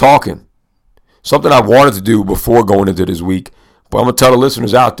we were talking, something I wanted to do before going into this week, but I'm going to tell the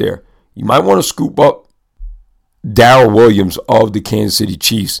listeners out there, you might want to scoop up Darrell Williams of the Kansas City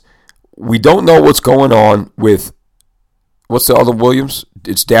Chiefs. We don't know what's going on with, what's the other Williams?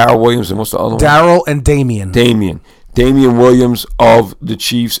 It's Darrell Williams, and what's the other one? Darrell and Damian. Damian Williams of the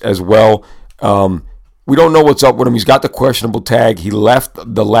Chiefs as well. We don't know what's up with him. He's got the questionable tag. He left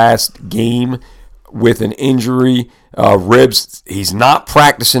the last game with an injury, ribs. He's not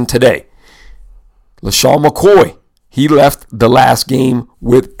practicing today. LaShawn McCoy, he left the last game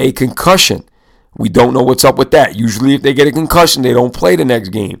with a concussion. We don't know what's up with that. Usually if they get a concussion, they don't play the next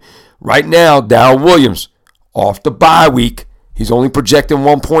game. Right now, Darrell Williams, off the bye week, he's only projecting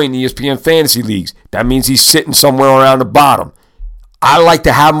 1 point in ESPN fantasy leagues. That means he's sitting somewhere around the bottom. I like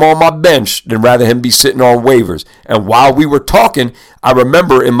to have him on my bench than rather him be sitting on waivers. And while we were talking, I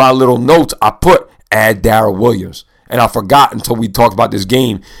remember in my little notes, I put add Darrell Williams. And I forgot until we talked about this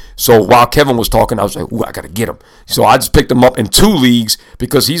game. So while Kevin was talking, I was like, ooh, I got to get him. So I just picked him up in 2 leagues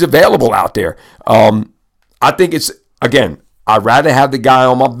because he's available out there. I think it's, again, I'd rather have the guy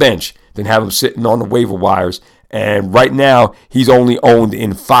on my bench than have him sitting on the waiver wires. And right now, he's only owned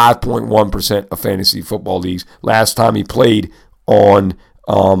in 5.1% of fantasy football leagues. Last time he played on,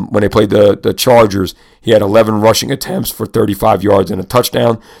 when they played the Chargers, he had 11 rushing attempts for 35 yards and a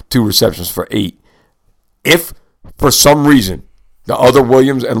touchdown, 2 receptions for 8. If, for some reason, the other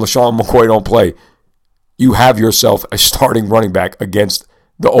Williams and LaShawn McCoy don't play, you have yourself a starting running back against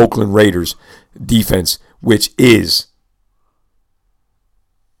the Oakland Raiders defense, which is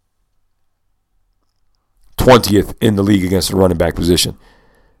 20th in the league against the running back position.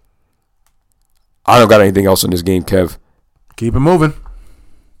 I don't got anything else in this game, Kev. Keep it moving.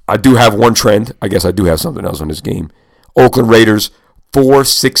 I do have one trend. I guess I do have something else in this game. Oakland Raiders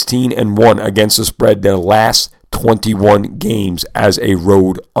 4-16-1 against the spread their last 21 games as a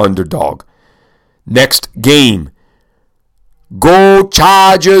road underdog. Next game. Go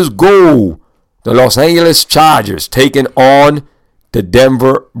Chargers, go! The Los Angeles Chargers taking on the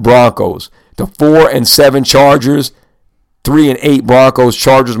Denver Broncos. The 4-7 Chargers, 3-8 Broncos.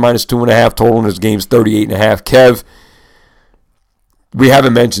 Chargers minus 2.5 total in this game's 38.5. Kev, we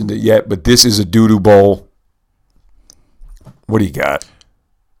haven't mentioned it yet, but this is a doo-doo bowl. What do you got?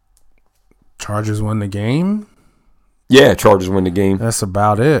 Chargers win the game? Yeah, Chargers win the game. That's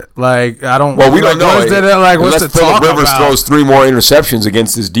about it. Like, I don't. Well, we don't know. What's the talk Rivers about? throws 3 more interceptions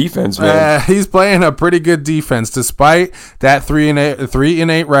against this defense, man. He's playing a pretty good defense, despite that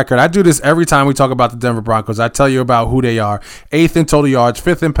 3-8 record. I do this every time we talk about the Denver Broncos. I tell you about who they are: 8th in total yards,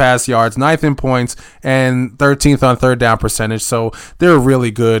 5th in pass yards, 9th in points, and 13th on third down percentage. So they're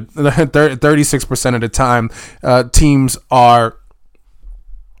really good. 36% of the time, teams are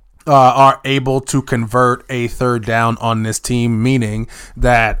able to convert a third down on this team, meaning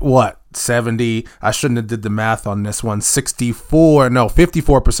that 70, I shouldn't have did the math on this one,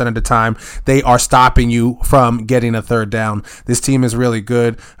 54% of the time they are stopping you from getting a third down. This team is really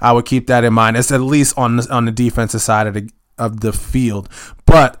good. I would keep that in mind. It's at least on the defensive side of the field.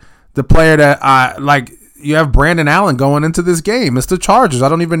 But the player that I like, you have Brandon Allen going into this game. It's the Chargers. I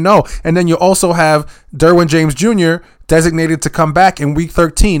don't even know. And then you also have Derwin James Jr. designated to come back in week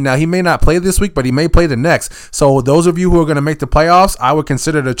 13. Now, he may not play this week, but he may play the next. So those of you who are going to make the playoffs, I would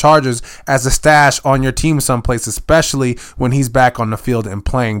consider the Chargers as a stash on your team someplace, especially when he's back on the field and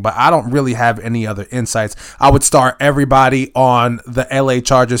playing. But I don't really have any other insights. I would start everybody on the LA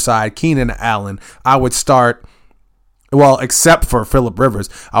Chargers side. Keenan Allen. I would start, well, except for Phillip Rivers,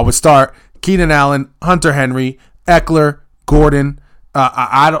 I would start Keenan Allen, Hunter Henry, Eckler, Gordon.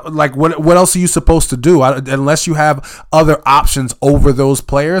 I don't like what else are you supposed to do unless you have other options over those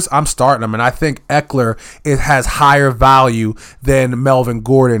players. I'm starting them, and I think Eckler has higher value than Melvin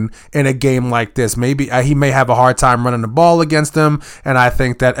Gordon in a game like this. Maybe he may have a hard time running the ball against them, and I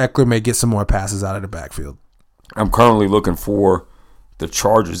think that Eckler may get some more passes out of the backfield. I'm currently looking for the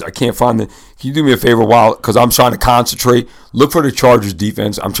Chargers. I can't find the. Can you do me a favor while, because I'm trying to concentrate? Look for the Chargers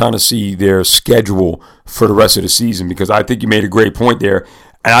defense. I'm trying to see their schedule for the rest of the season, because I think you made a great point there.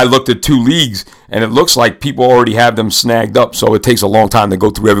 And I looked at 2 leagues, and it looks like people already have them snagged up. So it takes a long time to go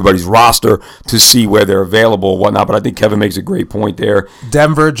through everybody's roster to see where they're available and whatnot. But I think Kevin makes a great point there.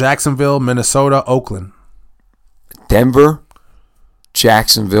 Denver, Jacksonville, Minnesota, Oakland. Denver,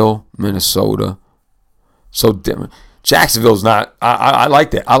 Jacksonville, Minnesota. So Denver. Jacksonville's not. I like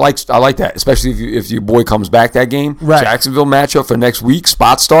that. I like that, especially if your boy comes back that game. Right. Jacksonville matchup for next week.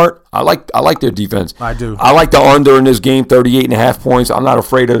 Spot start. I like their defense. I do. I like the under in this game, 38.5 points. I'm not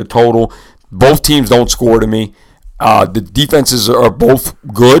afraid of the total. Both teams don't score to me. The defenses are both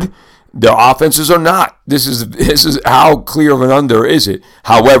good. Their offenses are not. This is how clear of an under is it?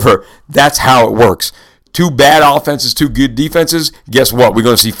 However, that's how it works. 2 bad offenses, 2 good defenses. Guess what? We're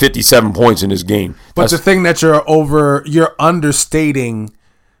going to see 57 points in this game. But the thing that you're understating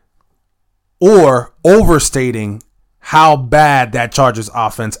or overstating how bad that Chargers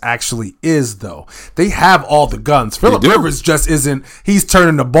offense actually is, though. They have all the guns. Phillip Rivers just isn't. He's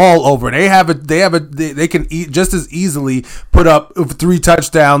turning the ball over. They can just as easily put up 3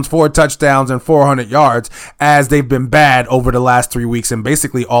 touchdowns, 4 touchdowns, and 400 yards as they've been bad over the last 3 weeks, and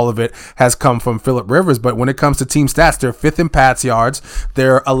basically all of it has come from Phillip Rivers. But when it comes to team stats, they're 5th in pass yards,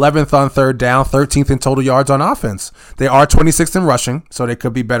 they're 11th on third down, 13th in total yards on offense. They are 26th in rushing, so they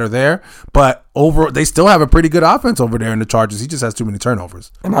could be better there. But they still have a pretty good offense over there in the Chargers. He just has too many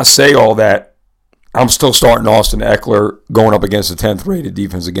turnovers. And I say all that, I'm still starting Austin Eckler going up against the 10th rated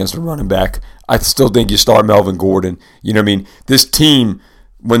defense against a running back. I still think you start Melvin Gordon. You know what I mean? This team,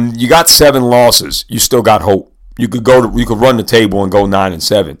 when you got 7 losses, you still got hope. You could run the table and go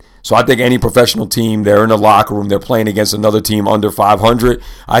 9-7. So I think any professional team, they're in the locker room, they're playing against another team under 500.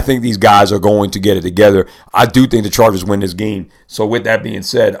 I think these guys are going to get it together. I do think the Chargers win this game. So with that being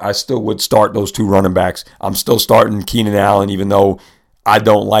said, I still would start those 2 running backs. I'm still starting Keenan Allen, even though I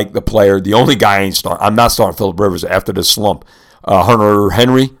don't like the player. The only guy I'm not starting Phillip Rivers after the slump. Hunter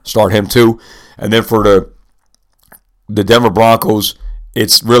Henry, start him too. And then for the Denver Broncos,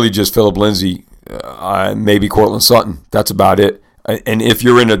 it's really just Phillip Lindsay, maybe Cortland Sutton. That's about it. And if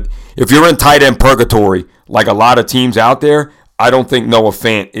you're in tight end purgatory, like a lot of teams out there, I don't think Noah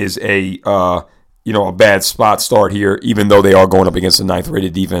Fant is a bad spot start here, even though they are going up against the 9th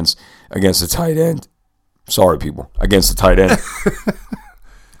rated defense against the tight end. Sorry, people, against the tight end.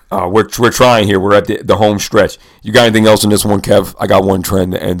 We're trying here. We're at the home stretch. You got anything else in this one, Kev? I got one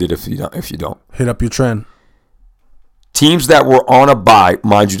trend to end it if you don't. Hit up your trend. Teams that were on a bye,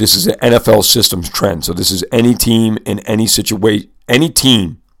 mind you, this is an NFL systems trend. So this is any team in any situation, any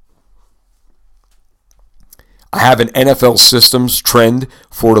team. I have an NFL systems trend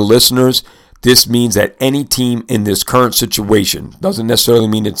for the listeners. This means that any team in this current situation, doesn't necessarily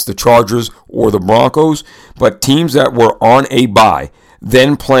mean it's the Chargers or the Broncos, but teams that were on a bye,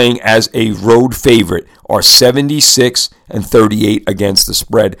 then playing as a road favorite, are 76-38 against the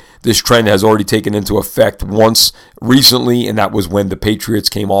spread. This trend has already taken into effect once recently, and that was when the Patriots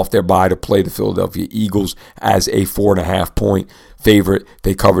came off their bye to play the Philadelphia Eagles as a 4.5-point favorite.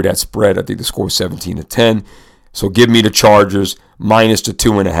 They covered that spread. I think the score was 17-10. So give me the Chargers minus the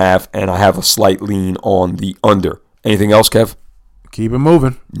 2.5, and I have a slight lean on the under. Anything else, Kev? Keep it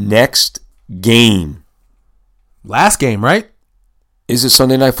moving. Next game. Last game, right? Is it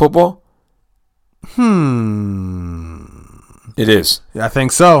Sunday Night Football? It is. Yeah, I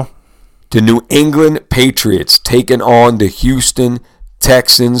think so. The New England Patriots taking on the Houston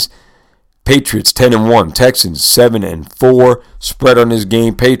Texans. Patriots 10-1. Texans 7-4. Spread on this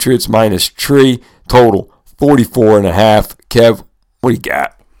game. Patriots minus 3. Total 44.5. Kev, what do you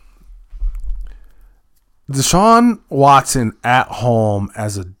got? Deshaun Watson at home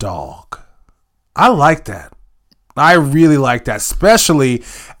as a dog. I like that. I really like that, especially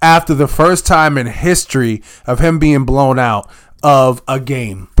after the first time in history of him being blown out of a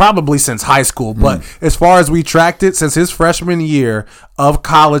game, probably since high school. But as far as we tracked it, since his freshman year of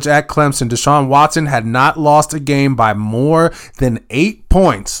college at Clemson, Deshaun Watson had not lost a game by more than 8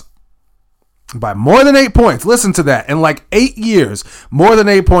 points. By more than 8 points. Listen to that. In like 8 years, more than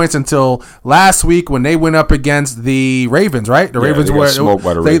 8 points until last week when they went up against the Ravens, right? The Ravens were smoked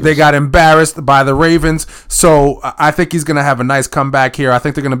by the Ravens. They got embarrassed by the Ravens. So I think he's going to have a nice comeback here. I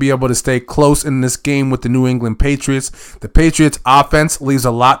think they're going to be able to stay close in this game with the New England Patriots. The Patriots offense leaves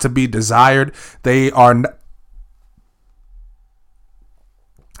a lot to be desired. They are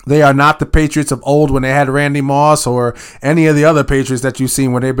not the Patriots of old when they had Randy Moss or any of the other Patriots that you've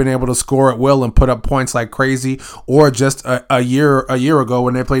seen where they've been able to score at will and put up points like crazy, or just a year ago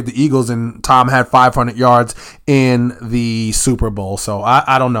when they played the Eagles and Tom had 500 yards in the Super Bowl. So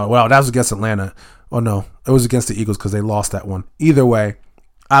I don't know. Well, that was against Atlanta. Oh, no. It was against the Eagles because they lost that one. Either way,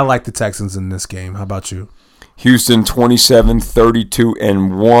 I like the Texans in this game. How about you? Houston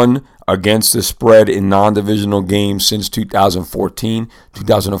 27-32-1 against the spread in non-divisional games since 2014.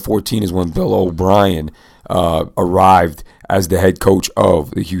 2014 is when Bill O'Brien arrived as the head coach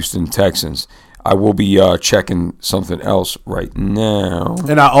of the Houston Texans. I will be checking something else right now.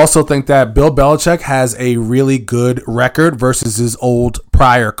 And I also think that Bill Belichick has a really good record versus his old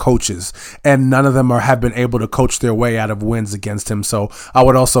prior coaches. And none of them have been able to coach their way out of wins against him. So I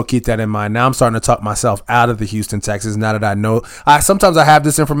would also keep that in mind. Now I'm starting to talk myself out of the Houston Texans now that I know. Sometimes I have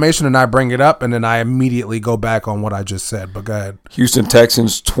this information and I bring it up and then I immediately go back on what I just said. But go ahead. Houston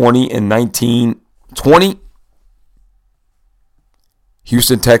Texans 20-19.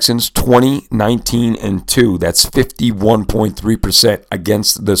 Houston Texans 20-19-2. That's 51.3%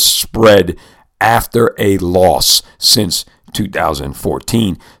 against the spread after a loss since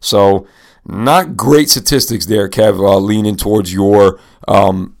 2014. So not great statistics there, Kev, leaning towards your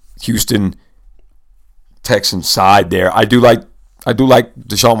Houston Texans side there. I do like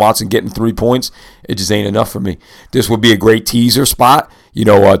Deshaun Watson getting 3 points. It just ain't enough for me. This would be a great teaser spot. You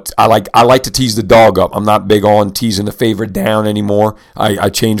know, I like to tease the dog up. I'm not big on teasing the favorite down anymore. I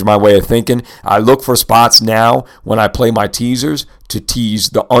changed my way of thinking. I look for spots now when I play my teasers to tease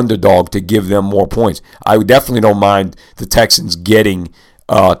the underdog to give them more points. I definitely don't mind the Texans getting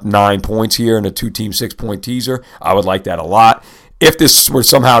 9 points here in a 2-team 6-point teaser. I would like that a lot. If this were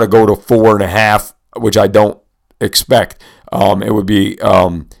somehow to go to 4.5, which I don't expect, it would be,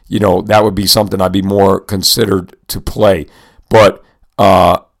 that would be something I'd be more considered to play. But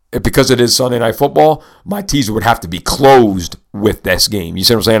because it is Sunday Night Football, my teaser would have to be closed with this game. You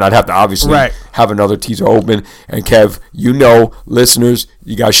see what I'm saying? I'd have to obviously Right. have another teaser open. And Kev, listeners,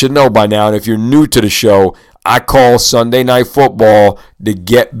 you guys should know by now. And if you're new to the show, I call Sunday Night Football the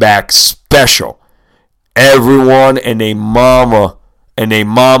Get Back Special. Everyone and their mama and their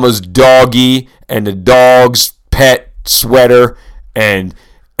mama's doggy and the dog's pet sweater and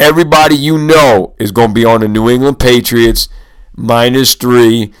everybody is going to be on the New England Patriots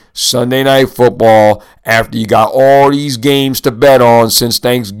 -3 Sunday Night Football after you got all these games to bet on since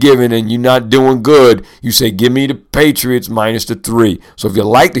Thanksgiving and you're not doing good. You say, give me the Patriots -3. So if you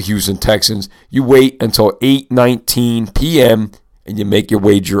like the Houston Texans, you wait until 8:19 p.m. and you make your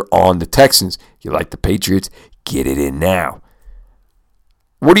wager on the Texans. If you like the Patriots, get it in now.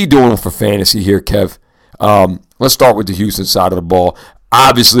 What are you doing for fantasy here, Kev? Let's start with the Houston side of the ball.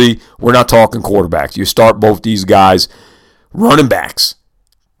 Obviously, we're not talking quarterbacks. You start both these guys. Running backs.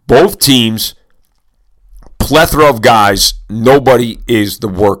 Both teams, plethora of guys. Nobody is the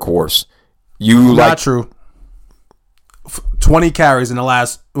workhorse. Not true. 20 carries in the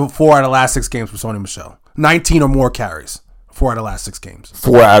last 4 out of the last 6 games for Sony Michel. 19 or more carries. 4 out of the last 6 games.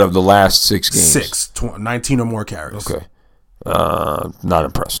 4 out of the last 6 games. 19 or more carries. Okay. Not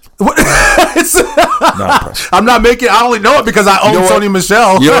impressed. Not impressed. I'm not making. I only know it because I own Sony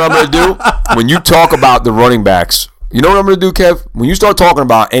Michel. You know what I'm going to do? When you talk about the running backs, you know what I'm going to do, Kev? When you start talking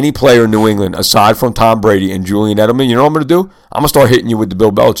about any player in New England aside from Tom Brady and Julian Edelman, you know what I'm going to do? I'm going to start hitting you with the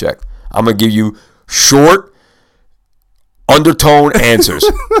Bill Belichick. I'm going to give you short, undertone answers.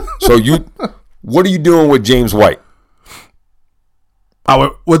 So what are you doing with James White?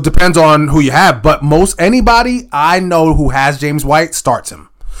 Well, it depends on who you have, but anybody I know who has James White starts him.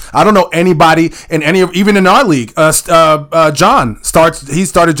 I don't know anybody in even in our league. John he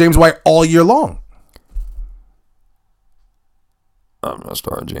started James White all year long. I'm not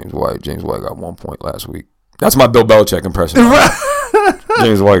starting James White. James White got 1 point last week. That's my Bill Belichick impression.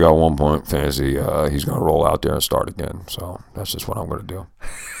 James White got 1 point fantasy. He's going to roll out there and start again. So that's just what I'm going to do.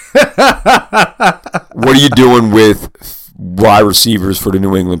 What are you doing with wide receivers for the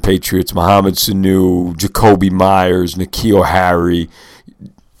New England Patriots? Mohamed Sanu, Jacoby Myers, N'Keal Harry.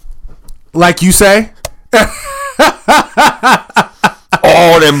 Like you say?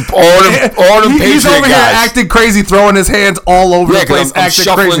 All them He's over guys. here acting crazy, throwing his hands all over the place. I'm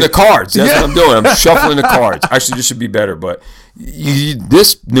shuffling crazy. the cards. That's what I'm doing. I'm shuffling the cards. Actually, this should be better. But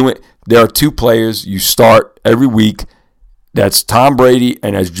there are 2 players you start every week. That's Tom Brady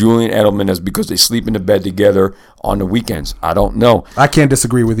and that's Julian Edelman. That's because they sleep in the bed together on the weekends. I don't know. I can't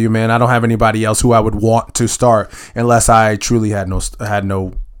disagree with you, man. I don't have anybody else who I would want to start unless I truly had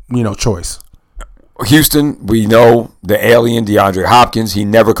no choice. Houston, we know the alien DeAndre Hopkins. He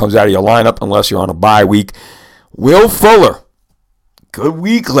never comes out of your lineup unless you're on a bye week. Will Fuller, good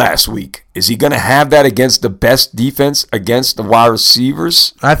week last week. Is he going to have that against the best defense against the wide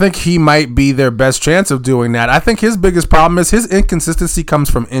receivers? I think he might be their best chance of doing that. I think his biggest problem is his inconsistency comes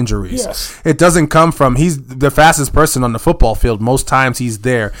from injuries. Yes. It doesn't come from he's the fastest person on the football field. Most times he's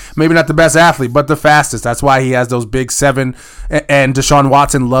there. Maybe not the best athlete, but the fastest. That's why he has those big 7. And Deshaun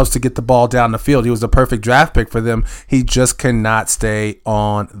Watson loves to get the ball down the field. He was the perfect draft pick for them. He just cannot stay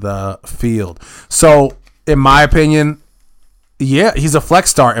on the field. So, in my opinion, yeah, he's a flex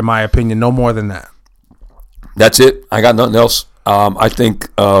start, in my opinion. No more than that. That's it. I got nothing else. I think.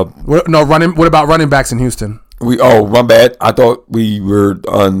 What about running backs in Houston? My bad. I thought we were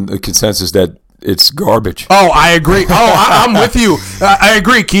on the consensus that it's garbage. Oh, I agree. I'm with you. I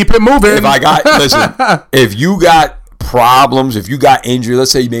agree. Keep it moving. If you got problems, if you got injury,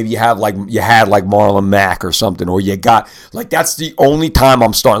 let's say maybe you had like Marlon Mack or something, or you got that's the only time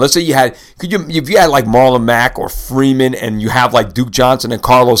I'm starting. Let's say if you had like Marlon Mack or Freeman and you have like Duke Johnson and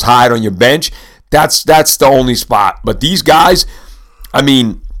Carlos Hyde on your bench, that's the only spot. But these guys, I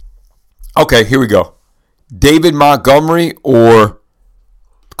mean, okay, here we go. David Montgomery or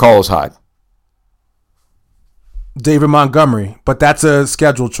Carlos Hyde? David Montgomery, but that's a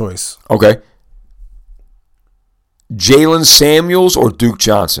scheduled choice. Okay. Jalen Samuels or Duke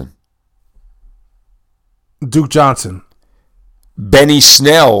Johnson? Duke Johnson. Benny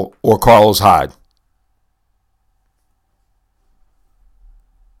Snell or Carlos Hyde?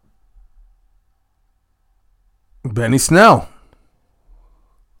 Benny Snell.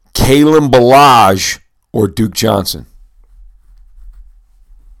 Kalen Ballage or Duke Johnson?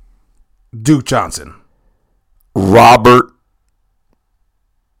 Duke Johnson. Ronald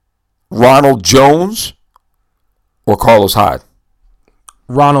Jones or Carlos Hyde?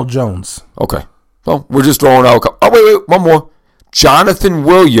 Ronald Jones. Okay. Well, we're just throwing out a couple. Oh, wait, one more. Jonathan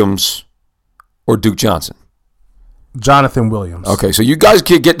Williams or Duke Johnson? Jonathan Williams. Okay, so you guys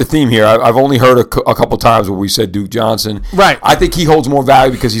can't get the theme here. I've only heard a couple times where we said Duke Johnson. Right. I think he holds more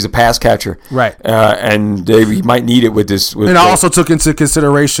value because he's a pass catcher. Right. And he might need it with this. And I also took into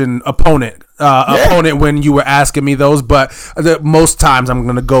consideration opponent when you were asking me those, but most times I'm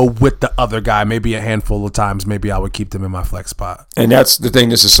going to go with the other guy. Maybe a handful of times, maybe I would keep them in my flex spot. And that's the thing.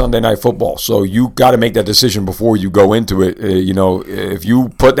 This is Sunday Night Football, so you got to make that decision before you go into it. If you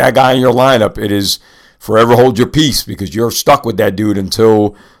put that guy in your lineup, it is forever hold your peace because you're stuck with that dude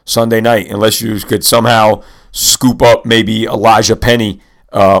until Sunday night, unless you could somehow scoop up maybe Elijah Penny.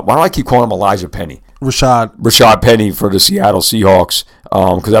 Why do I keep calling him Elijah Penny? Rashad Penny for the Seattle Seahawks,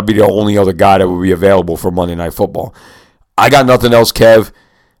 because that'd be the only other guy that would be available for Monday Night Football. I got nothing else, Kev.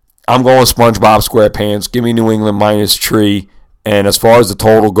 I'm going SpongeBob SquarePants. Give me New England -3. And as far as the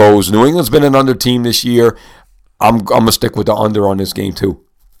total goes, New England's been an under team this year. I'm going to stick with the under on this game too.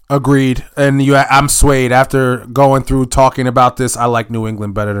 Agreed. And I'm swayed. After going through talking about this, I like New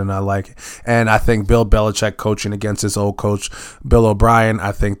England better than I like it. And I think Bill Belichick coaching against his old coach, Bill O'Brien,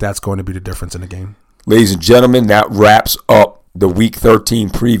 I think that's going to be the difference in the game. Ladies and gentlemen, that wraps up the Week 13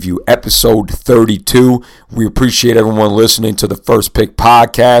 preview, episode 32. We appreciate everyone listening to the First Pick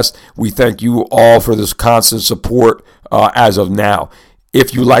podcast. We thank you all for this constant support as of now.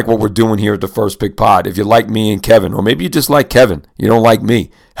 If you like what we're doing here at the First Pick Pod, if you like me and Kevin, or maybe you just like Kevin, you don't like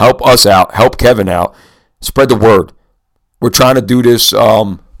me, help us out, help Kevin out, spread the word. We're trying to do this.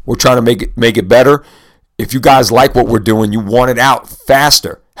 We're trying to make it better. If you guys like what we're doing, you want it out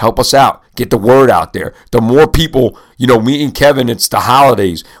faster, help us out. Get the word out there. The more people, me and Kevin, it's the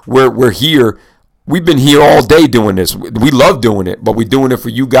holidays. We're here. We've been here all day doing this. We love doing it, but we're doing it for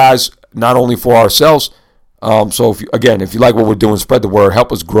you guys, not only for ourselves. So if you like what we're doing, spread the word,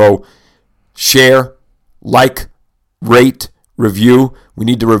 help us grow, share, like, rate, review. We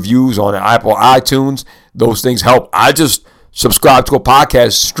need the reviews on Apple iTunes. Those things help. I just subscribe to a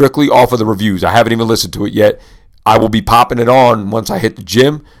podcast strictly off of the reviews. I haven't even listened to it yet. I will be popping it on once I hit the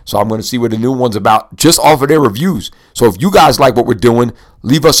gym. So I'm going to see what the new one's about just off of their reviews. So if you guys like what we're doing,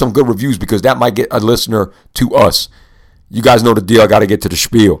 leave us some good reviews because that might get a listener to us. You guys know the deal. I got to get to the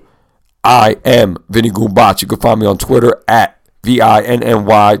spiel. I am Vinny Goombots. You can find me on Twitter at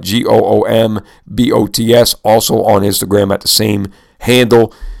VINNYGOOMBOTS. Also on Instagram at the same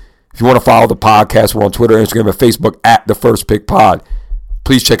handle. If you want to follow the podcast, we're on Twitter, Instagram, and Facebook at The First Pick Pod.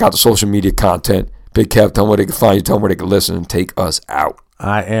 Please check out the social media content. Big Kev, tell them where they can find you, tell them where they can listen, and take us out.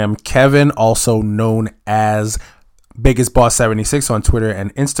 I am Kevin, also known as Biggest Boss 76 on Twitter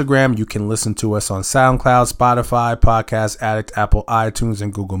and Instagram. You can listen to us on SoundCloud, Spotify, Podcast Addict, Apple iTunes,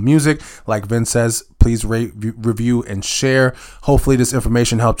 and Google Music. Like Vince says, please rate, review, and share. Hopefully this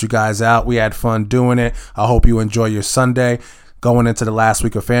information helped you guys out. We had fun doing it. I hope you enjoy your Sunday going into the last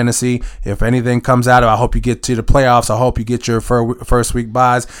week of fantasy. If anything comes out of it, I hope you get to the playoffs. I hope you get your first week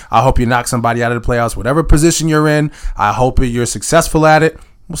buys. I hope you knock somebody out of the playoffs. Whatever position you're in, I hope you're successful at it.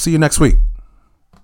 We'll see you next week.